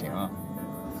行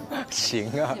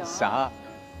啊，啥？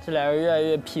这俩人越来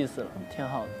越 peace 了，挺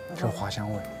好的。这花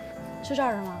香味。是这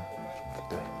儿的吗？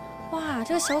对。哇，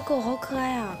这个小狗好可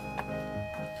爱啊！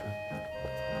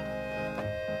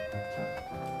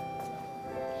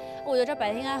我觉得这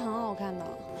白天应该很好看的。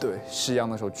对，夕阳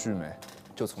的时候巨美，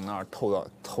就从那儿透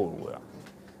入了。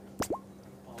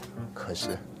可惜。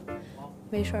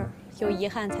没事儿，有遗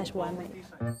憾才是完美。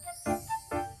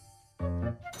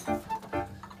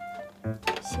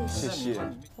谢谢。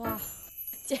哇，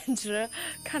简直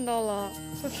看到了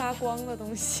会发光的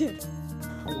东西，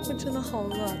我真的好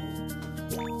饿。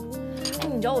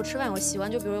你知道我吃饭有习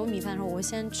惯，就比如有米饭的时候，我会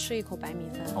先吃一口白米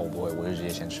饭。我不会，我就直接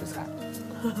先吃菜。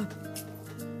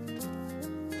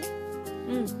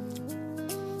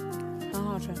很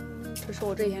好吃，这是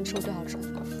我这几天吃过最好吃的。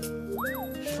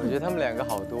我觉得他们2个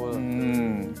好多了。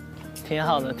挺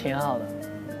好的，挺好的。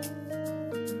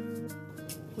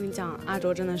我跟你讲，阿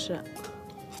卓真的是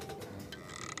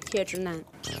铁直男，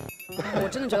我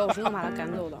真的觉得我是能把他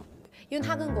赶走的，因为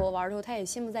他跟狗玩的时候，他也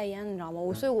心不在焉，你知道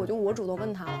吗？所以我主动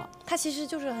问他了，他其实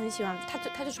就是很喜欢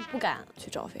他就是不敢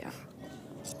去找菲儿。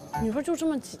你说就这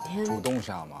么几天，主动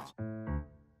下嘛，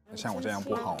像我这样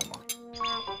不好吗？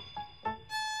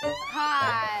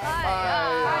嗨，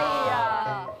哎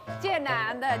呀，贱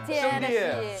男的接的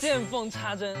戏，见缝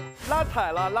插针，拉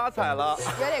踩了，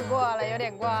有点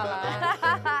过了。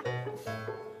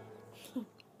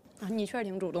啊，你确实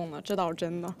挺主动的，这倒是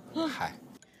真的。嗨，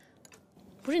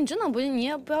不是你真的不行，你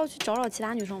也不要去找其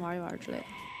他女生玩一玩之类的，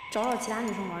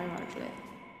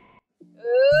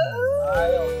哎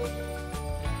呦。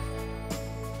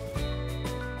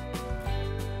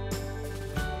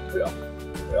不要，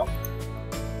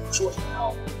是我想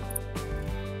要。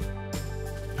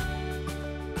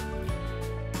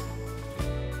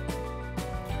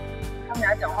他们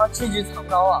俩讲话句句藏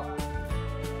刀啊！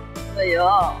哎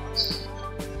呦，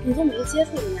你都没接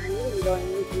触人家，你怎么知道人家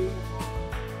怎么？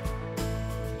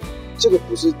这个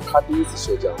不是他第一次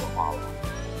说这样的话了，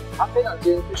他非常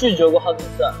坚决，拒绝过好几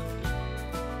次。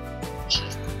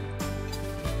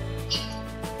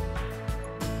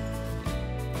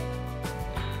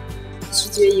直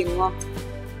接赢了。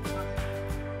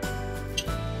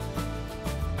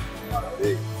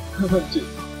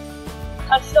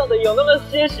他笑的有那么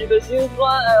些许的心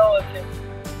酸，哎呦我天！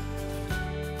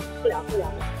不聊。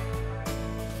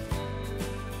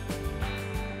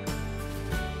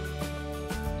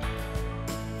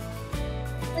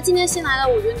那今天新来的，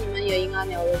我觉得你们也应该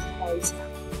聊得到一起啊。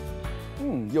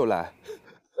又来。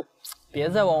别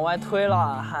再往外推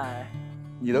了，嗨。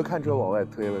你都看出往外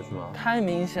推了是吗？太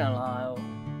明显了，哎呦。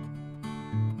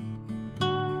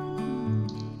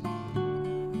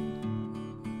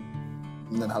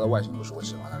那他的外形不是我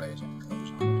喜欢的类型，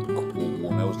我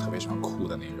们没有特别喜欢酷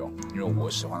的那种，因为我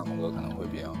喜欢的风格可能会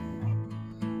比较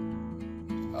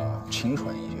清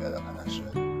纯一些的，可能是。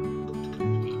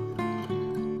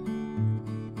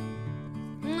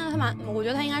我觉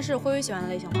得他应该是辉辉喜欢的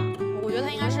类型吧。我觉得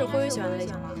他应该是辉辉喜欢的类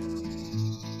型吧。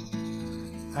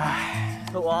唉，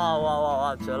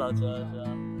哇，绝了！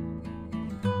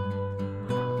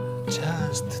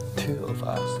 Just the two of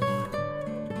us。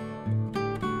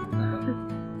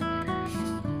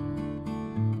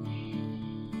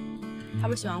他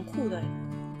不是喜欢酷的。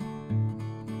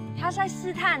他是在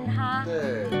试探他。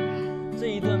对。这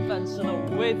一顿饭吃的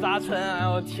五味杂陈，哎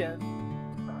呦天！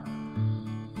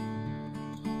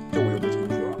这我就不清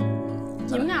楚了。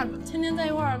你们俩天天在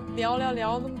一块儿聊，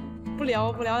不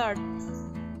聊点。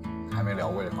还没聊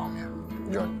过这方面，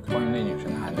就关于那女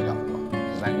生还没聊过，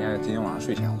咱应该今天晚上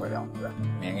睡前会聊，对吧？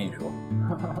明天跟你说。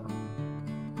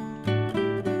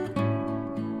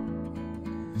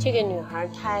这个女孩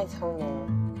太聪明了。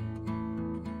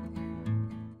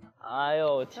哎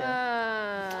呦天！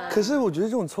可是我觉得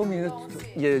这种聪明的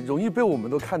也容易被我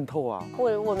们都看透啊。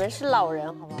我们是老人，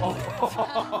好不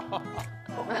好？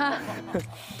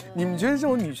你们觉得这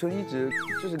种女生一直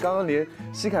就是刚刚连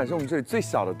西坎是我们这里最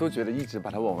小的都觉得一直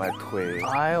把她往外推。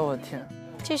哎呦我天！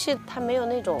就是她没有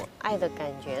那种爱的感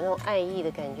觉，那种爱意的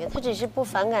感觉，她只是不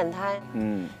反感他，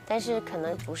但是可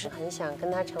能不是很想跟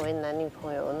他成为男女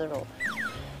朋友那种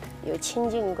有亲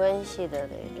近关系的那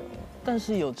种。但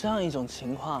是有这样一种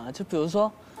情况啊，就比如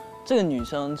说，这个女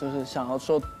生就是想要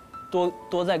说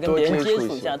多再跟别人接触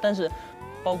一下，但是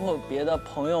包括别的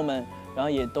朋友们。然后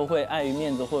也都会碍于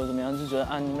面子或者怎么样，就觉得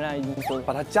啊，你们俩已经说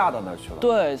把她嫁到那儿去了。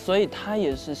对，所以她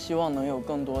也是希望能有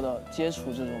更多的接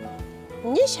触这种的。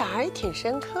你这小孩也挺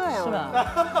深刻呀，是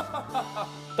吧？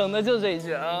等的就这一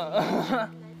句啊。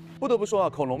不得不说啊，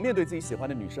恐龙面对自己喜欢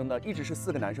的女生呢，一直是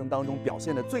4个男生当中表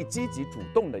现的最积极主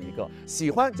动的一个。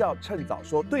喜欢就要趁早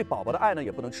说，对宝宝的爱呢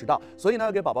也不能迟到。所以呢，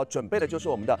给宝宝准备的就是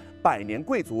我们的百年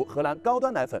贵族荷兰高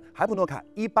端奶粉海普诺凯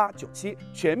1897，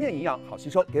全面营养好吸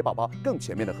收，给宝宝更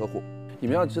全面的呵护。你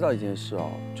们要知道一件事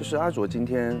哦，就是阿卓今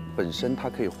天本身他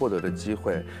可以获得的机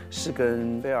会是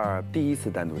跟菲儿第一次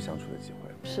单独相处的机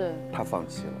会，是他放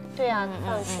弃了。对啊，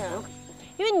放弃了。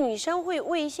因为女生会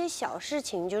为一些小事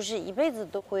情，就是一辈子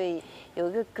都会有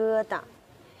一个疙瘩。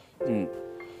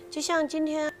就像今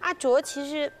天阿卓，其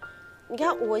实你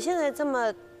看我现在这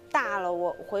么大了，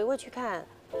我回过去看，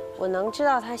我能知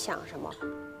道他想什么。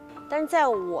但是在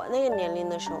我那个年龄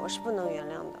的时候，我是不能原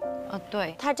谅的。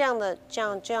对，他这样的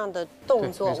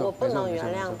动作，我不能原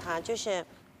谅他。就是，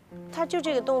他就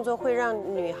这个动作会让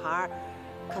女孩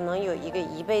可能有一个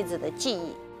一辈子的记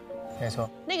忆。没错。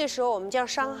那个时候我们叫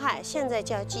伤害，现在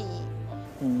叫记忆。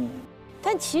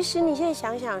但其实你现在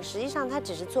想想，实际上他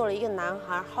只是做了一个男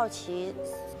孩好奇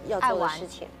要做的事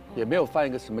情，也没有犯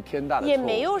一个什么天大的错误，也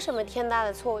没有什么天大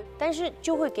的错误，但是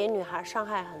就会给女孩伤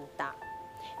害很大。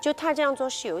就他这样做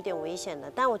是有一点危险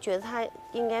的，但我觉得他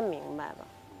应该明白吧。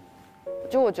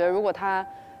就我觉得，如果他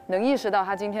能意识到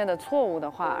他今天的错误的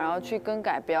话，然后去更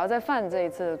改，不要再犯这一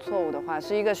次的错误的话，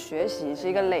是一个学习，是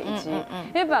一个累积。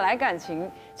因为本来感情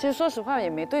其实说实话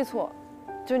也没对错，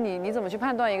就你怎么去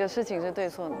判断一个事情是对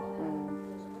错呢？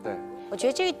对，我觉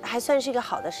得这个还算是一个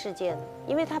好的事件，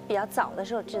因为他比较早的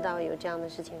时候知道有这样的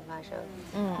事情发生。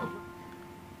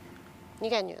你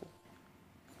感觉呢？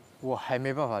我还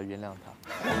没办法原谅他。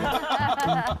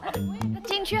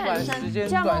进去很深，这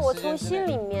样吗？我从心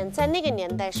里面在那个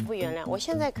年代是不原谅，我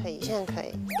现在可以，现在可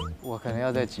以。我可能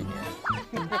要在几年。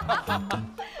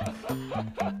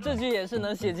这句也是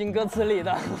能写进歌词里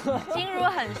的，进入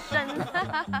很深。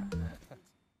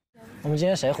我们今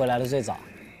天谁回来的最早？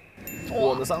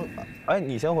我的哎，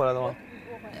你先回来的吗？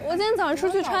我今天早上出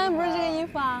去穿的不是这个衣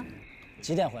服啊。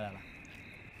几点回来了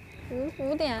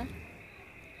？5点。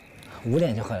5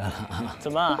点就回来了。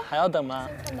怎么还要等吗？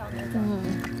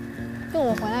因为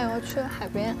我回来以后去了海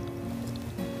边。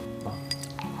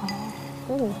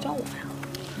你怎么叫我呀？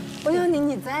我叫你，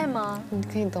你在吗？你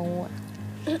可以等我。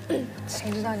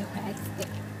谁知道你回来几点？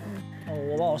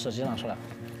我把我手机拿出来。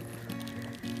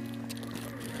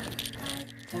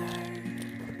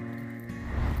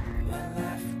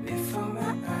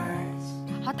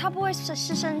好，他不会是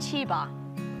生气吧？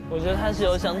我觉得他是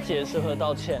有想解释和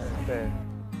道歉。对，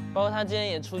包括他今天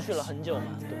也出去了很久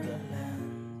嘛，对不对？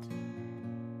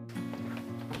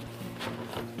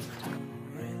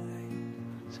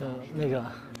那个，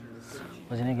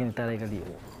我今天给你带了一个礼物。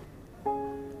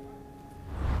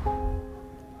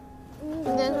你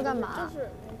今天去干嘛？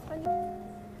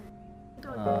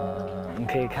你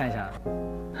可以看一下，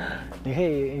你可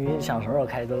以，你想什么时候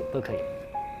开都可以。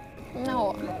那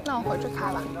我回去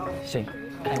看吧。行，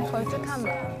我回去看吧。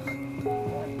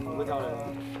5个挑人。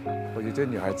我觉得这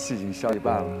女孩气已经消一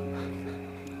半了，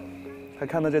她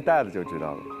看到这袋子就知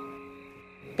道了。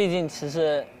毕竟其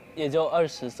实也就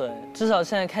20岁，至少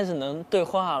现在开始能对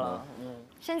话了。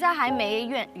现在还没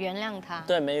原谅他。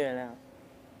对，没原谅。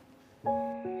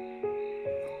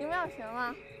你们要学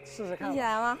吗？试试看。一起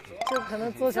来吗？就可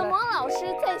能做起来。小萌老师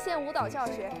在线舞蹈教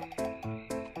学。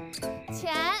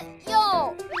前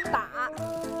右打，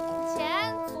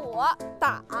前左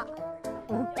打。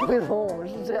为什么我们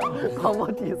是这样广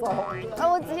播体操？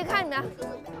我仔细看你们。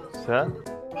谁？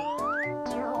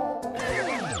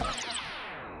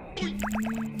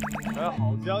哎，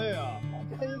好僵硬啊！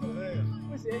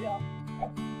不协调。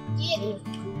1、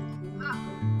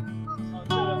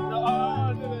2，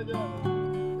这个，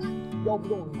腰不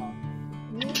动是吗？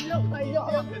你要拍腰，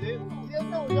肯定先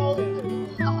动腰。子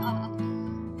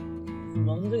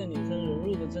萌这个女生融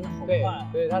入的真的好快，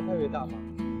对，她特别大方。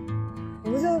我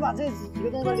们就是把这几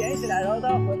个动作连起来，然后待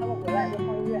会儿他们回来就放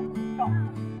音乐跳。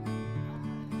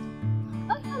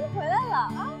他们回来了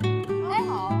啊！哎，好。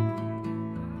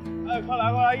哎，快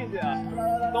来一起！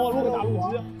等我录个打录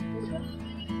机。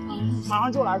马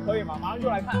上就来，可以吗？马上就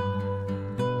来看。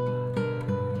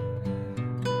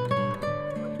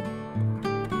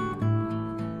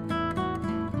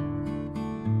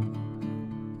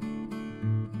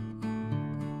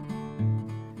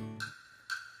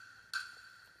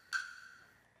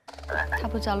他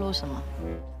不知道录什么。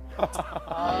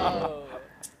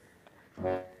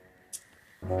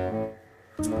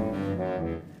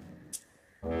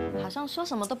好像说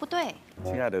什么都不对。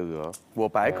亲爱的鹅，我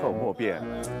百口莫辩。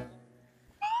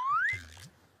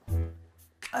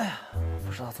哎呀，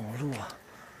不知道怎么录啊。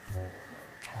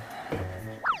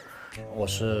我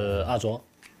是阿卓，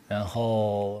然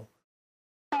后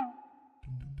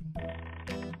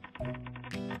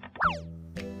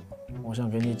我想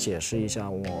给你解释一下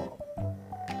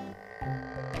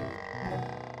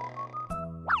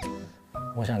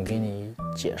我想给你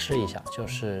解释一下，就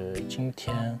是今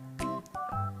天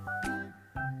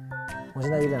我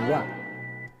现在有点乱，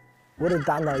我的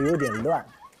大脑有点乱。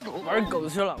玩狗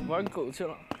去了，玩狗去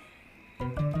了。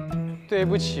对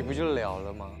不起，不就了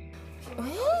了吗？哎，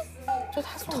就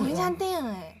他是同一家店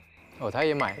哎。哦，他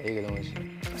也买了一个东西。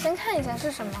我先看一下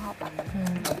是什么，好吧？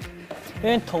因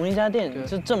为同一家店，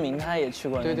就证明他也去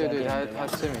过那家店。对，他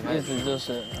证明他意思就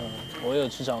是，我有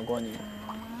去找过你。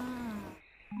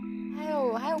还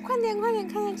有，快点，看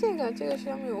看这个是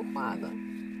上面有画的。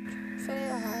飞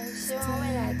儿，希望未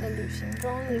来的旅行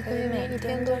中你可以每一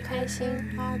天都开心。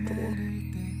阿卓。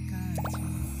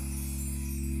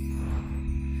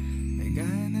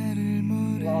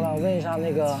我问一下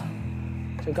那个，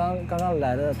就刚刚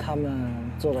来的他们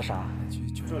做了啥？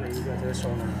做了一个这个收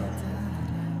纳盒。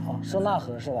哦，收纳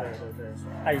盒是吧？对，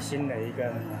爱心的一个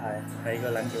男孩，还有一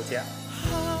个篮球架。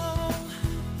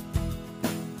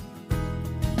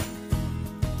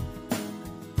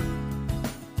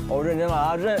我认真了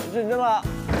啊，认真了，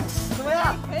怎么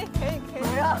样？可以，怎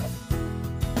么样？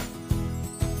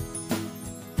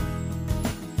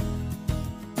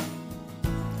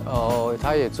哦，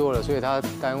他也做了，所以他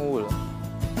耽误了。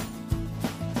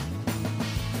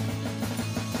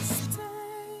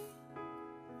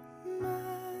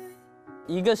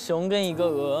一个熊跟一个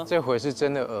鹅，这回是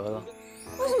真的鹅了。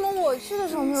为什么我去的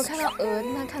时候没有看到鹅，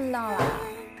但他看到了？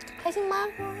开心吗？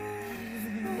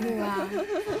对吧？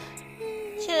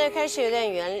现在开始有点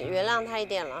原谅他一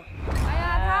点了。哎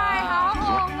呀，太好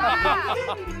哄了，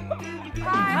太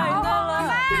好哄了！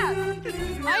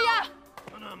哎呀，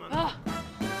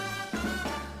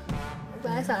我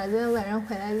本来想着今天晚上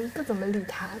回来不怎么理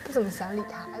他，不怎么想理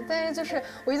他，但是就是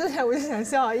我一坐起来我就想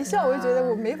笑，一笑我就觉得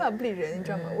我没法不理人，你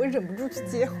知道吗？我忍不住去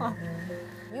接话。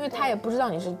因为他也不知道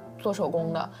你是做手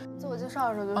工的，自我介绍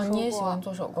的时候就说过，你也喜欢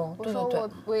做手工，我说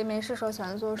我也没事时候喜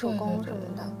欢做手工什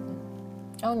么的。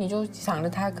然后你就想着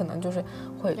他可能就是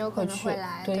会去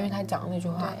来，对，因为他讲的那句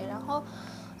话。对，然后，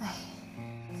哎，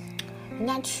人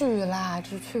家去啦，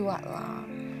只是去晚了。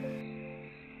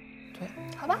对，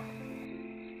好吧。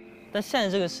但现在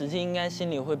这个时期，应该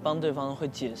心里会帮对方会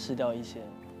解释掉一些。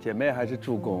姐妹还是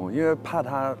助攻，因为怕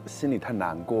她心里太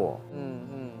难过。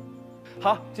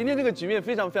好，今天这个局面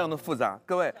非常的复杂，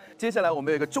各位，接下来我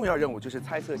们有一个重要任务，就是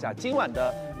猜测一下今晚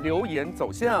的留言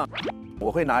走向。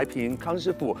我会拿一瓶康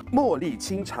师傅茉莉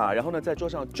清茶，然后呢在桌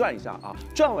上转一下啊，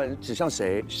转完指向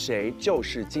谁，谁就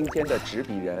是今天的执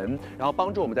笔人，然后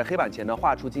帮助我们在黑板前呢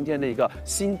画出今天的一个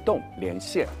心动连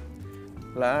线。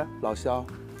来，老肖，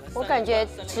我感觉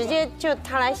直接就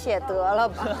他来写得了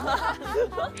吧。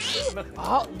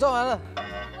好，转完了。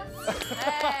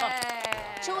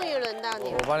终于轮到你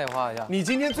了，我帮你画一下。你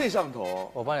今天最上头，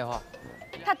我帮你画。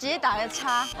他直接打了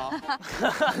叉。好。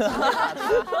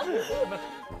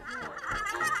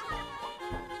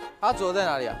阿卓在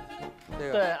哪里啊？这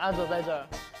个。对，阿卓在这儿。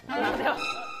拿掉。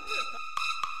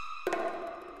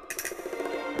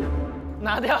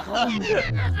拿掉。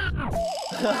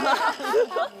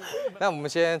那我们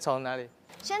先从哪里？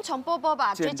先从波波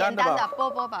吧，最简单的波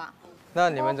波吧。那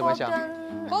你们怎么想？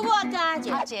波波跟阿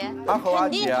姐，阿侯阿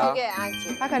肯定婕啊投给阿姐。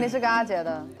他肯定是跟阿姐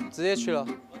的，直接去了。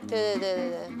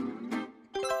对。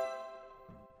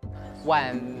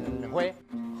晚辉，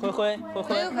灰，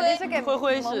肯定是给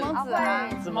灰是萌萌子啊，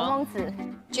萌萌子，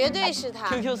绝对是他。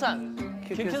QQ 伞。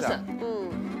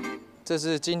这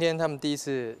是今天他们第一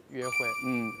次约会。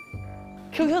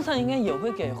QQ 伞应该也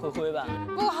会给灰吧？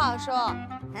不好说。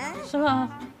是吗？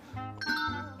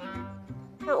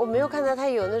我没有看到他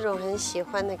有那种很喜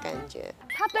欢的感觉。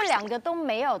他对两个都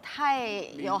没有太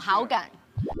有好感。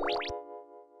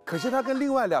可是他跟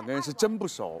另外2个人是真不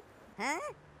熟。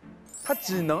他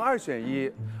只能2选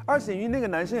1，那个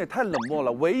男生也太冷漠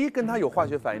了，唯一跟他有化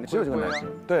学反应的只有这个男生。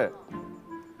对。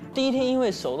第一天因为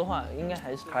熟的话，应该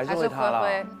还是会他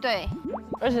了。对。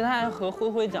而且他还和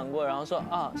灰讲过，然后说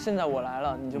啊，现在我来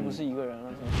了，你就不是一个人了。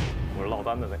我是落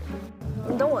单的那个。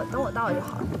你等我到就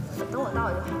好了，等我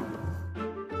到就好了。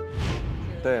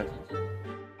对，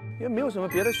因为没有什么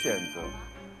别的选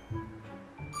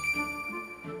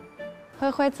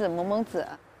择。灰子、萌萌子，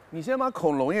你先把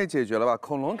恐龙也解决了吧？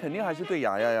恐龙肯定还是对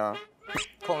牙牙呀。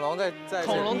恐龙在。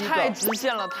恐龙太直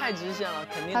线了，肯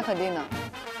定。他肯定的。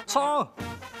冲！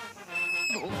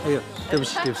哎呦，对不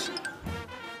起。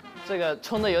这个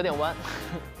冲的有点弯。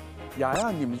牙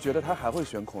牙，你们觉得他还会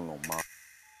选恐龙吗？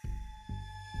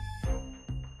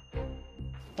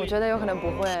我觉得有可能不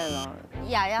会了。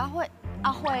雅雅会，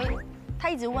阿辉，他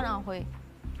一直问阿辉。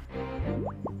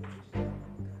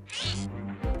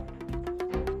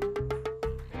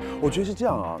我觉得是这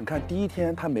样啊，你看第1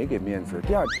天他没给面子，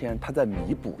第2天他在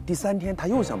弥补，第3天他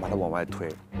又想把他往外推，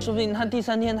说不定他第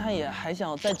3天他也还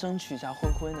想再争取一下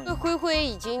灰呢。那灰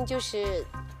已经就是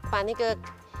把那个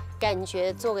感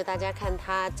觉做给大家看，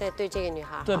他在对这个女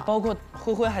孩好。对，包括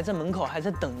灰还在门口还在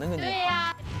等那个女孩。对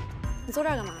呀。你坐这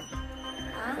儿干嘛？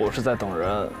我是在等人。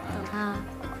等他。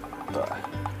对。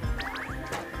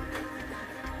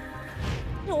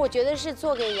我觉得是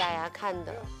做给雅雅看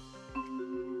的。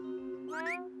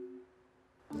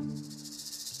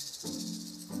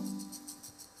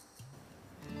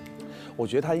我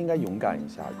觉得他应该勇敢一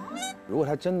下。如果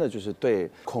他真的就是对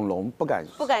恐龙不感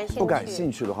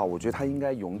兴趣的话，我觉得他应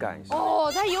该勇敢一下。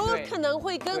哦，他有可能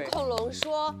会跟恐龙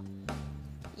说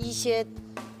一些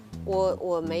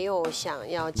我没有想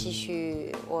要继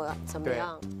续，我怎么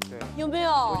样？对，有没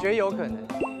有？我觉得有可能，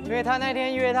因为他那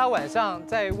天约他晚上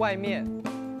在外面，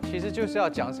其实就是要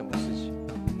讲什么事情。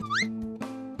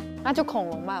那就恐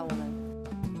龙吧，我们。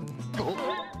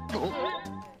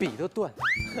笔都断。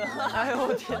哎呦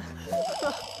我天，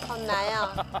好难呀！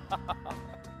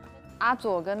阿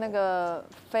佐跟那个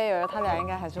菲儿，他俩应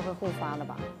该还是会互发的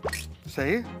吧？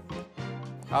谁？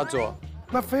阿佐。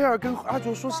那菲儿跟阿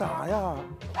卓说啥呀？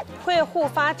会互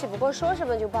发，只不过说什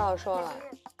么就不好说了。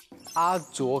阿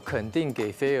卓肯定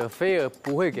给菲儿，菲儿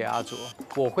不会给阿卓。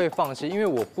我会放弃，因为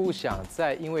我不想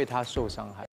再因为他受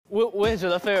伤害。我也觉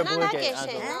得菲儿不会给阿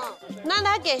卓。那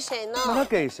他给谁呢？那他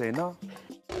给谁呢？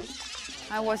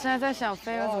哎，我现在在想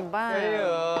菲儿怎么办？菲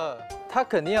儿，他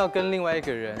肯定要跟另外一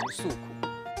个人诉苦。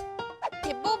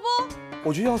给波波。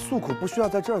我觉得要诉苦不需要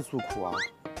在这儿诉苦啊，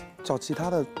找其他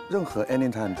的任何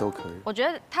anytime 都可以。我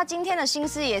觉得他今天的心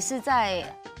思也是在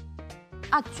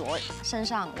阿卓身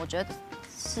上，我觉得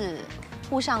是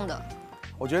互相的。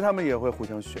我觉得他们也会互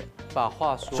相选，把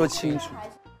话说清楚。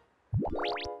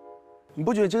你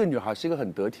不觉得这个女孩是一个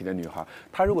很得体的女孩？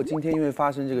她如果今天因为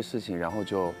发生这个事情，然后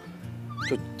就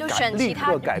选立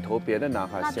刻改投别的男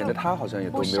孩，显得她好像也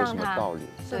都没有什么道理。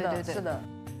是的。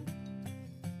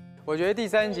我觉得第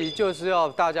3集就是要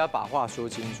大家把话说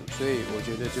清楚，所以我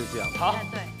觉得就这样。好，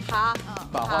对，好，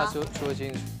把话说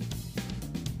清楚。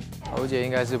侯姐应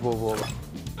该是波波吧？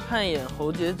看一眼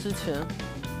侯杰之前，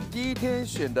第1天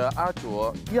选的阿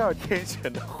卓，第2天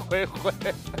选的灰灰。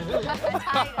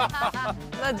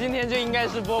那今天就应该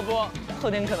是波波，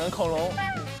后天可能恐龙。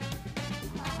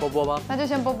波波吗？那就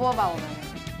先波波吧，我们。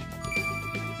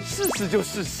事实就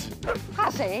事实。怕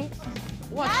谁？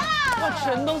哇，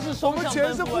全都是双向奔赴，我们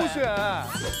全是互选。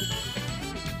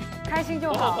开心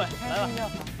就好，开心就好。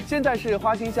现在是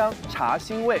花清香茶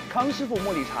腥味康师傅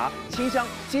茉莉茶清香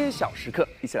揭晓时刻，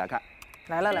一起来看。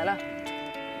来了，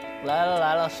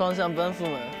双向奔赴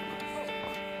们。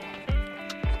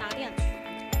拿电去，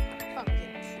放进去。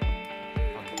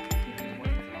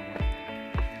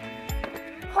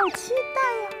好期待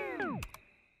呀！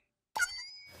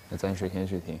那咱谁先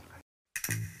去听？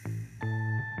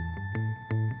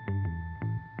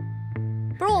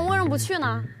不是我们为什么不去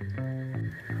呢？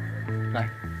来，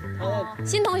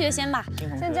新同学先吧。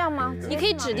先这样吗？你可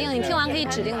以指定，你听完可以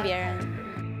指定别人。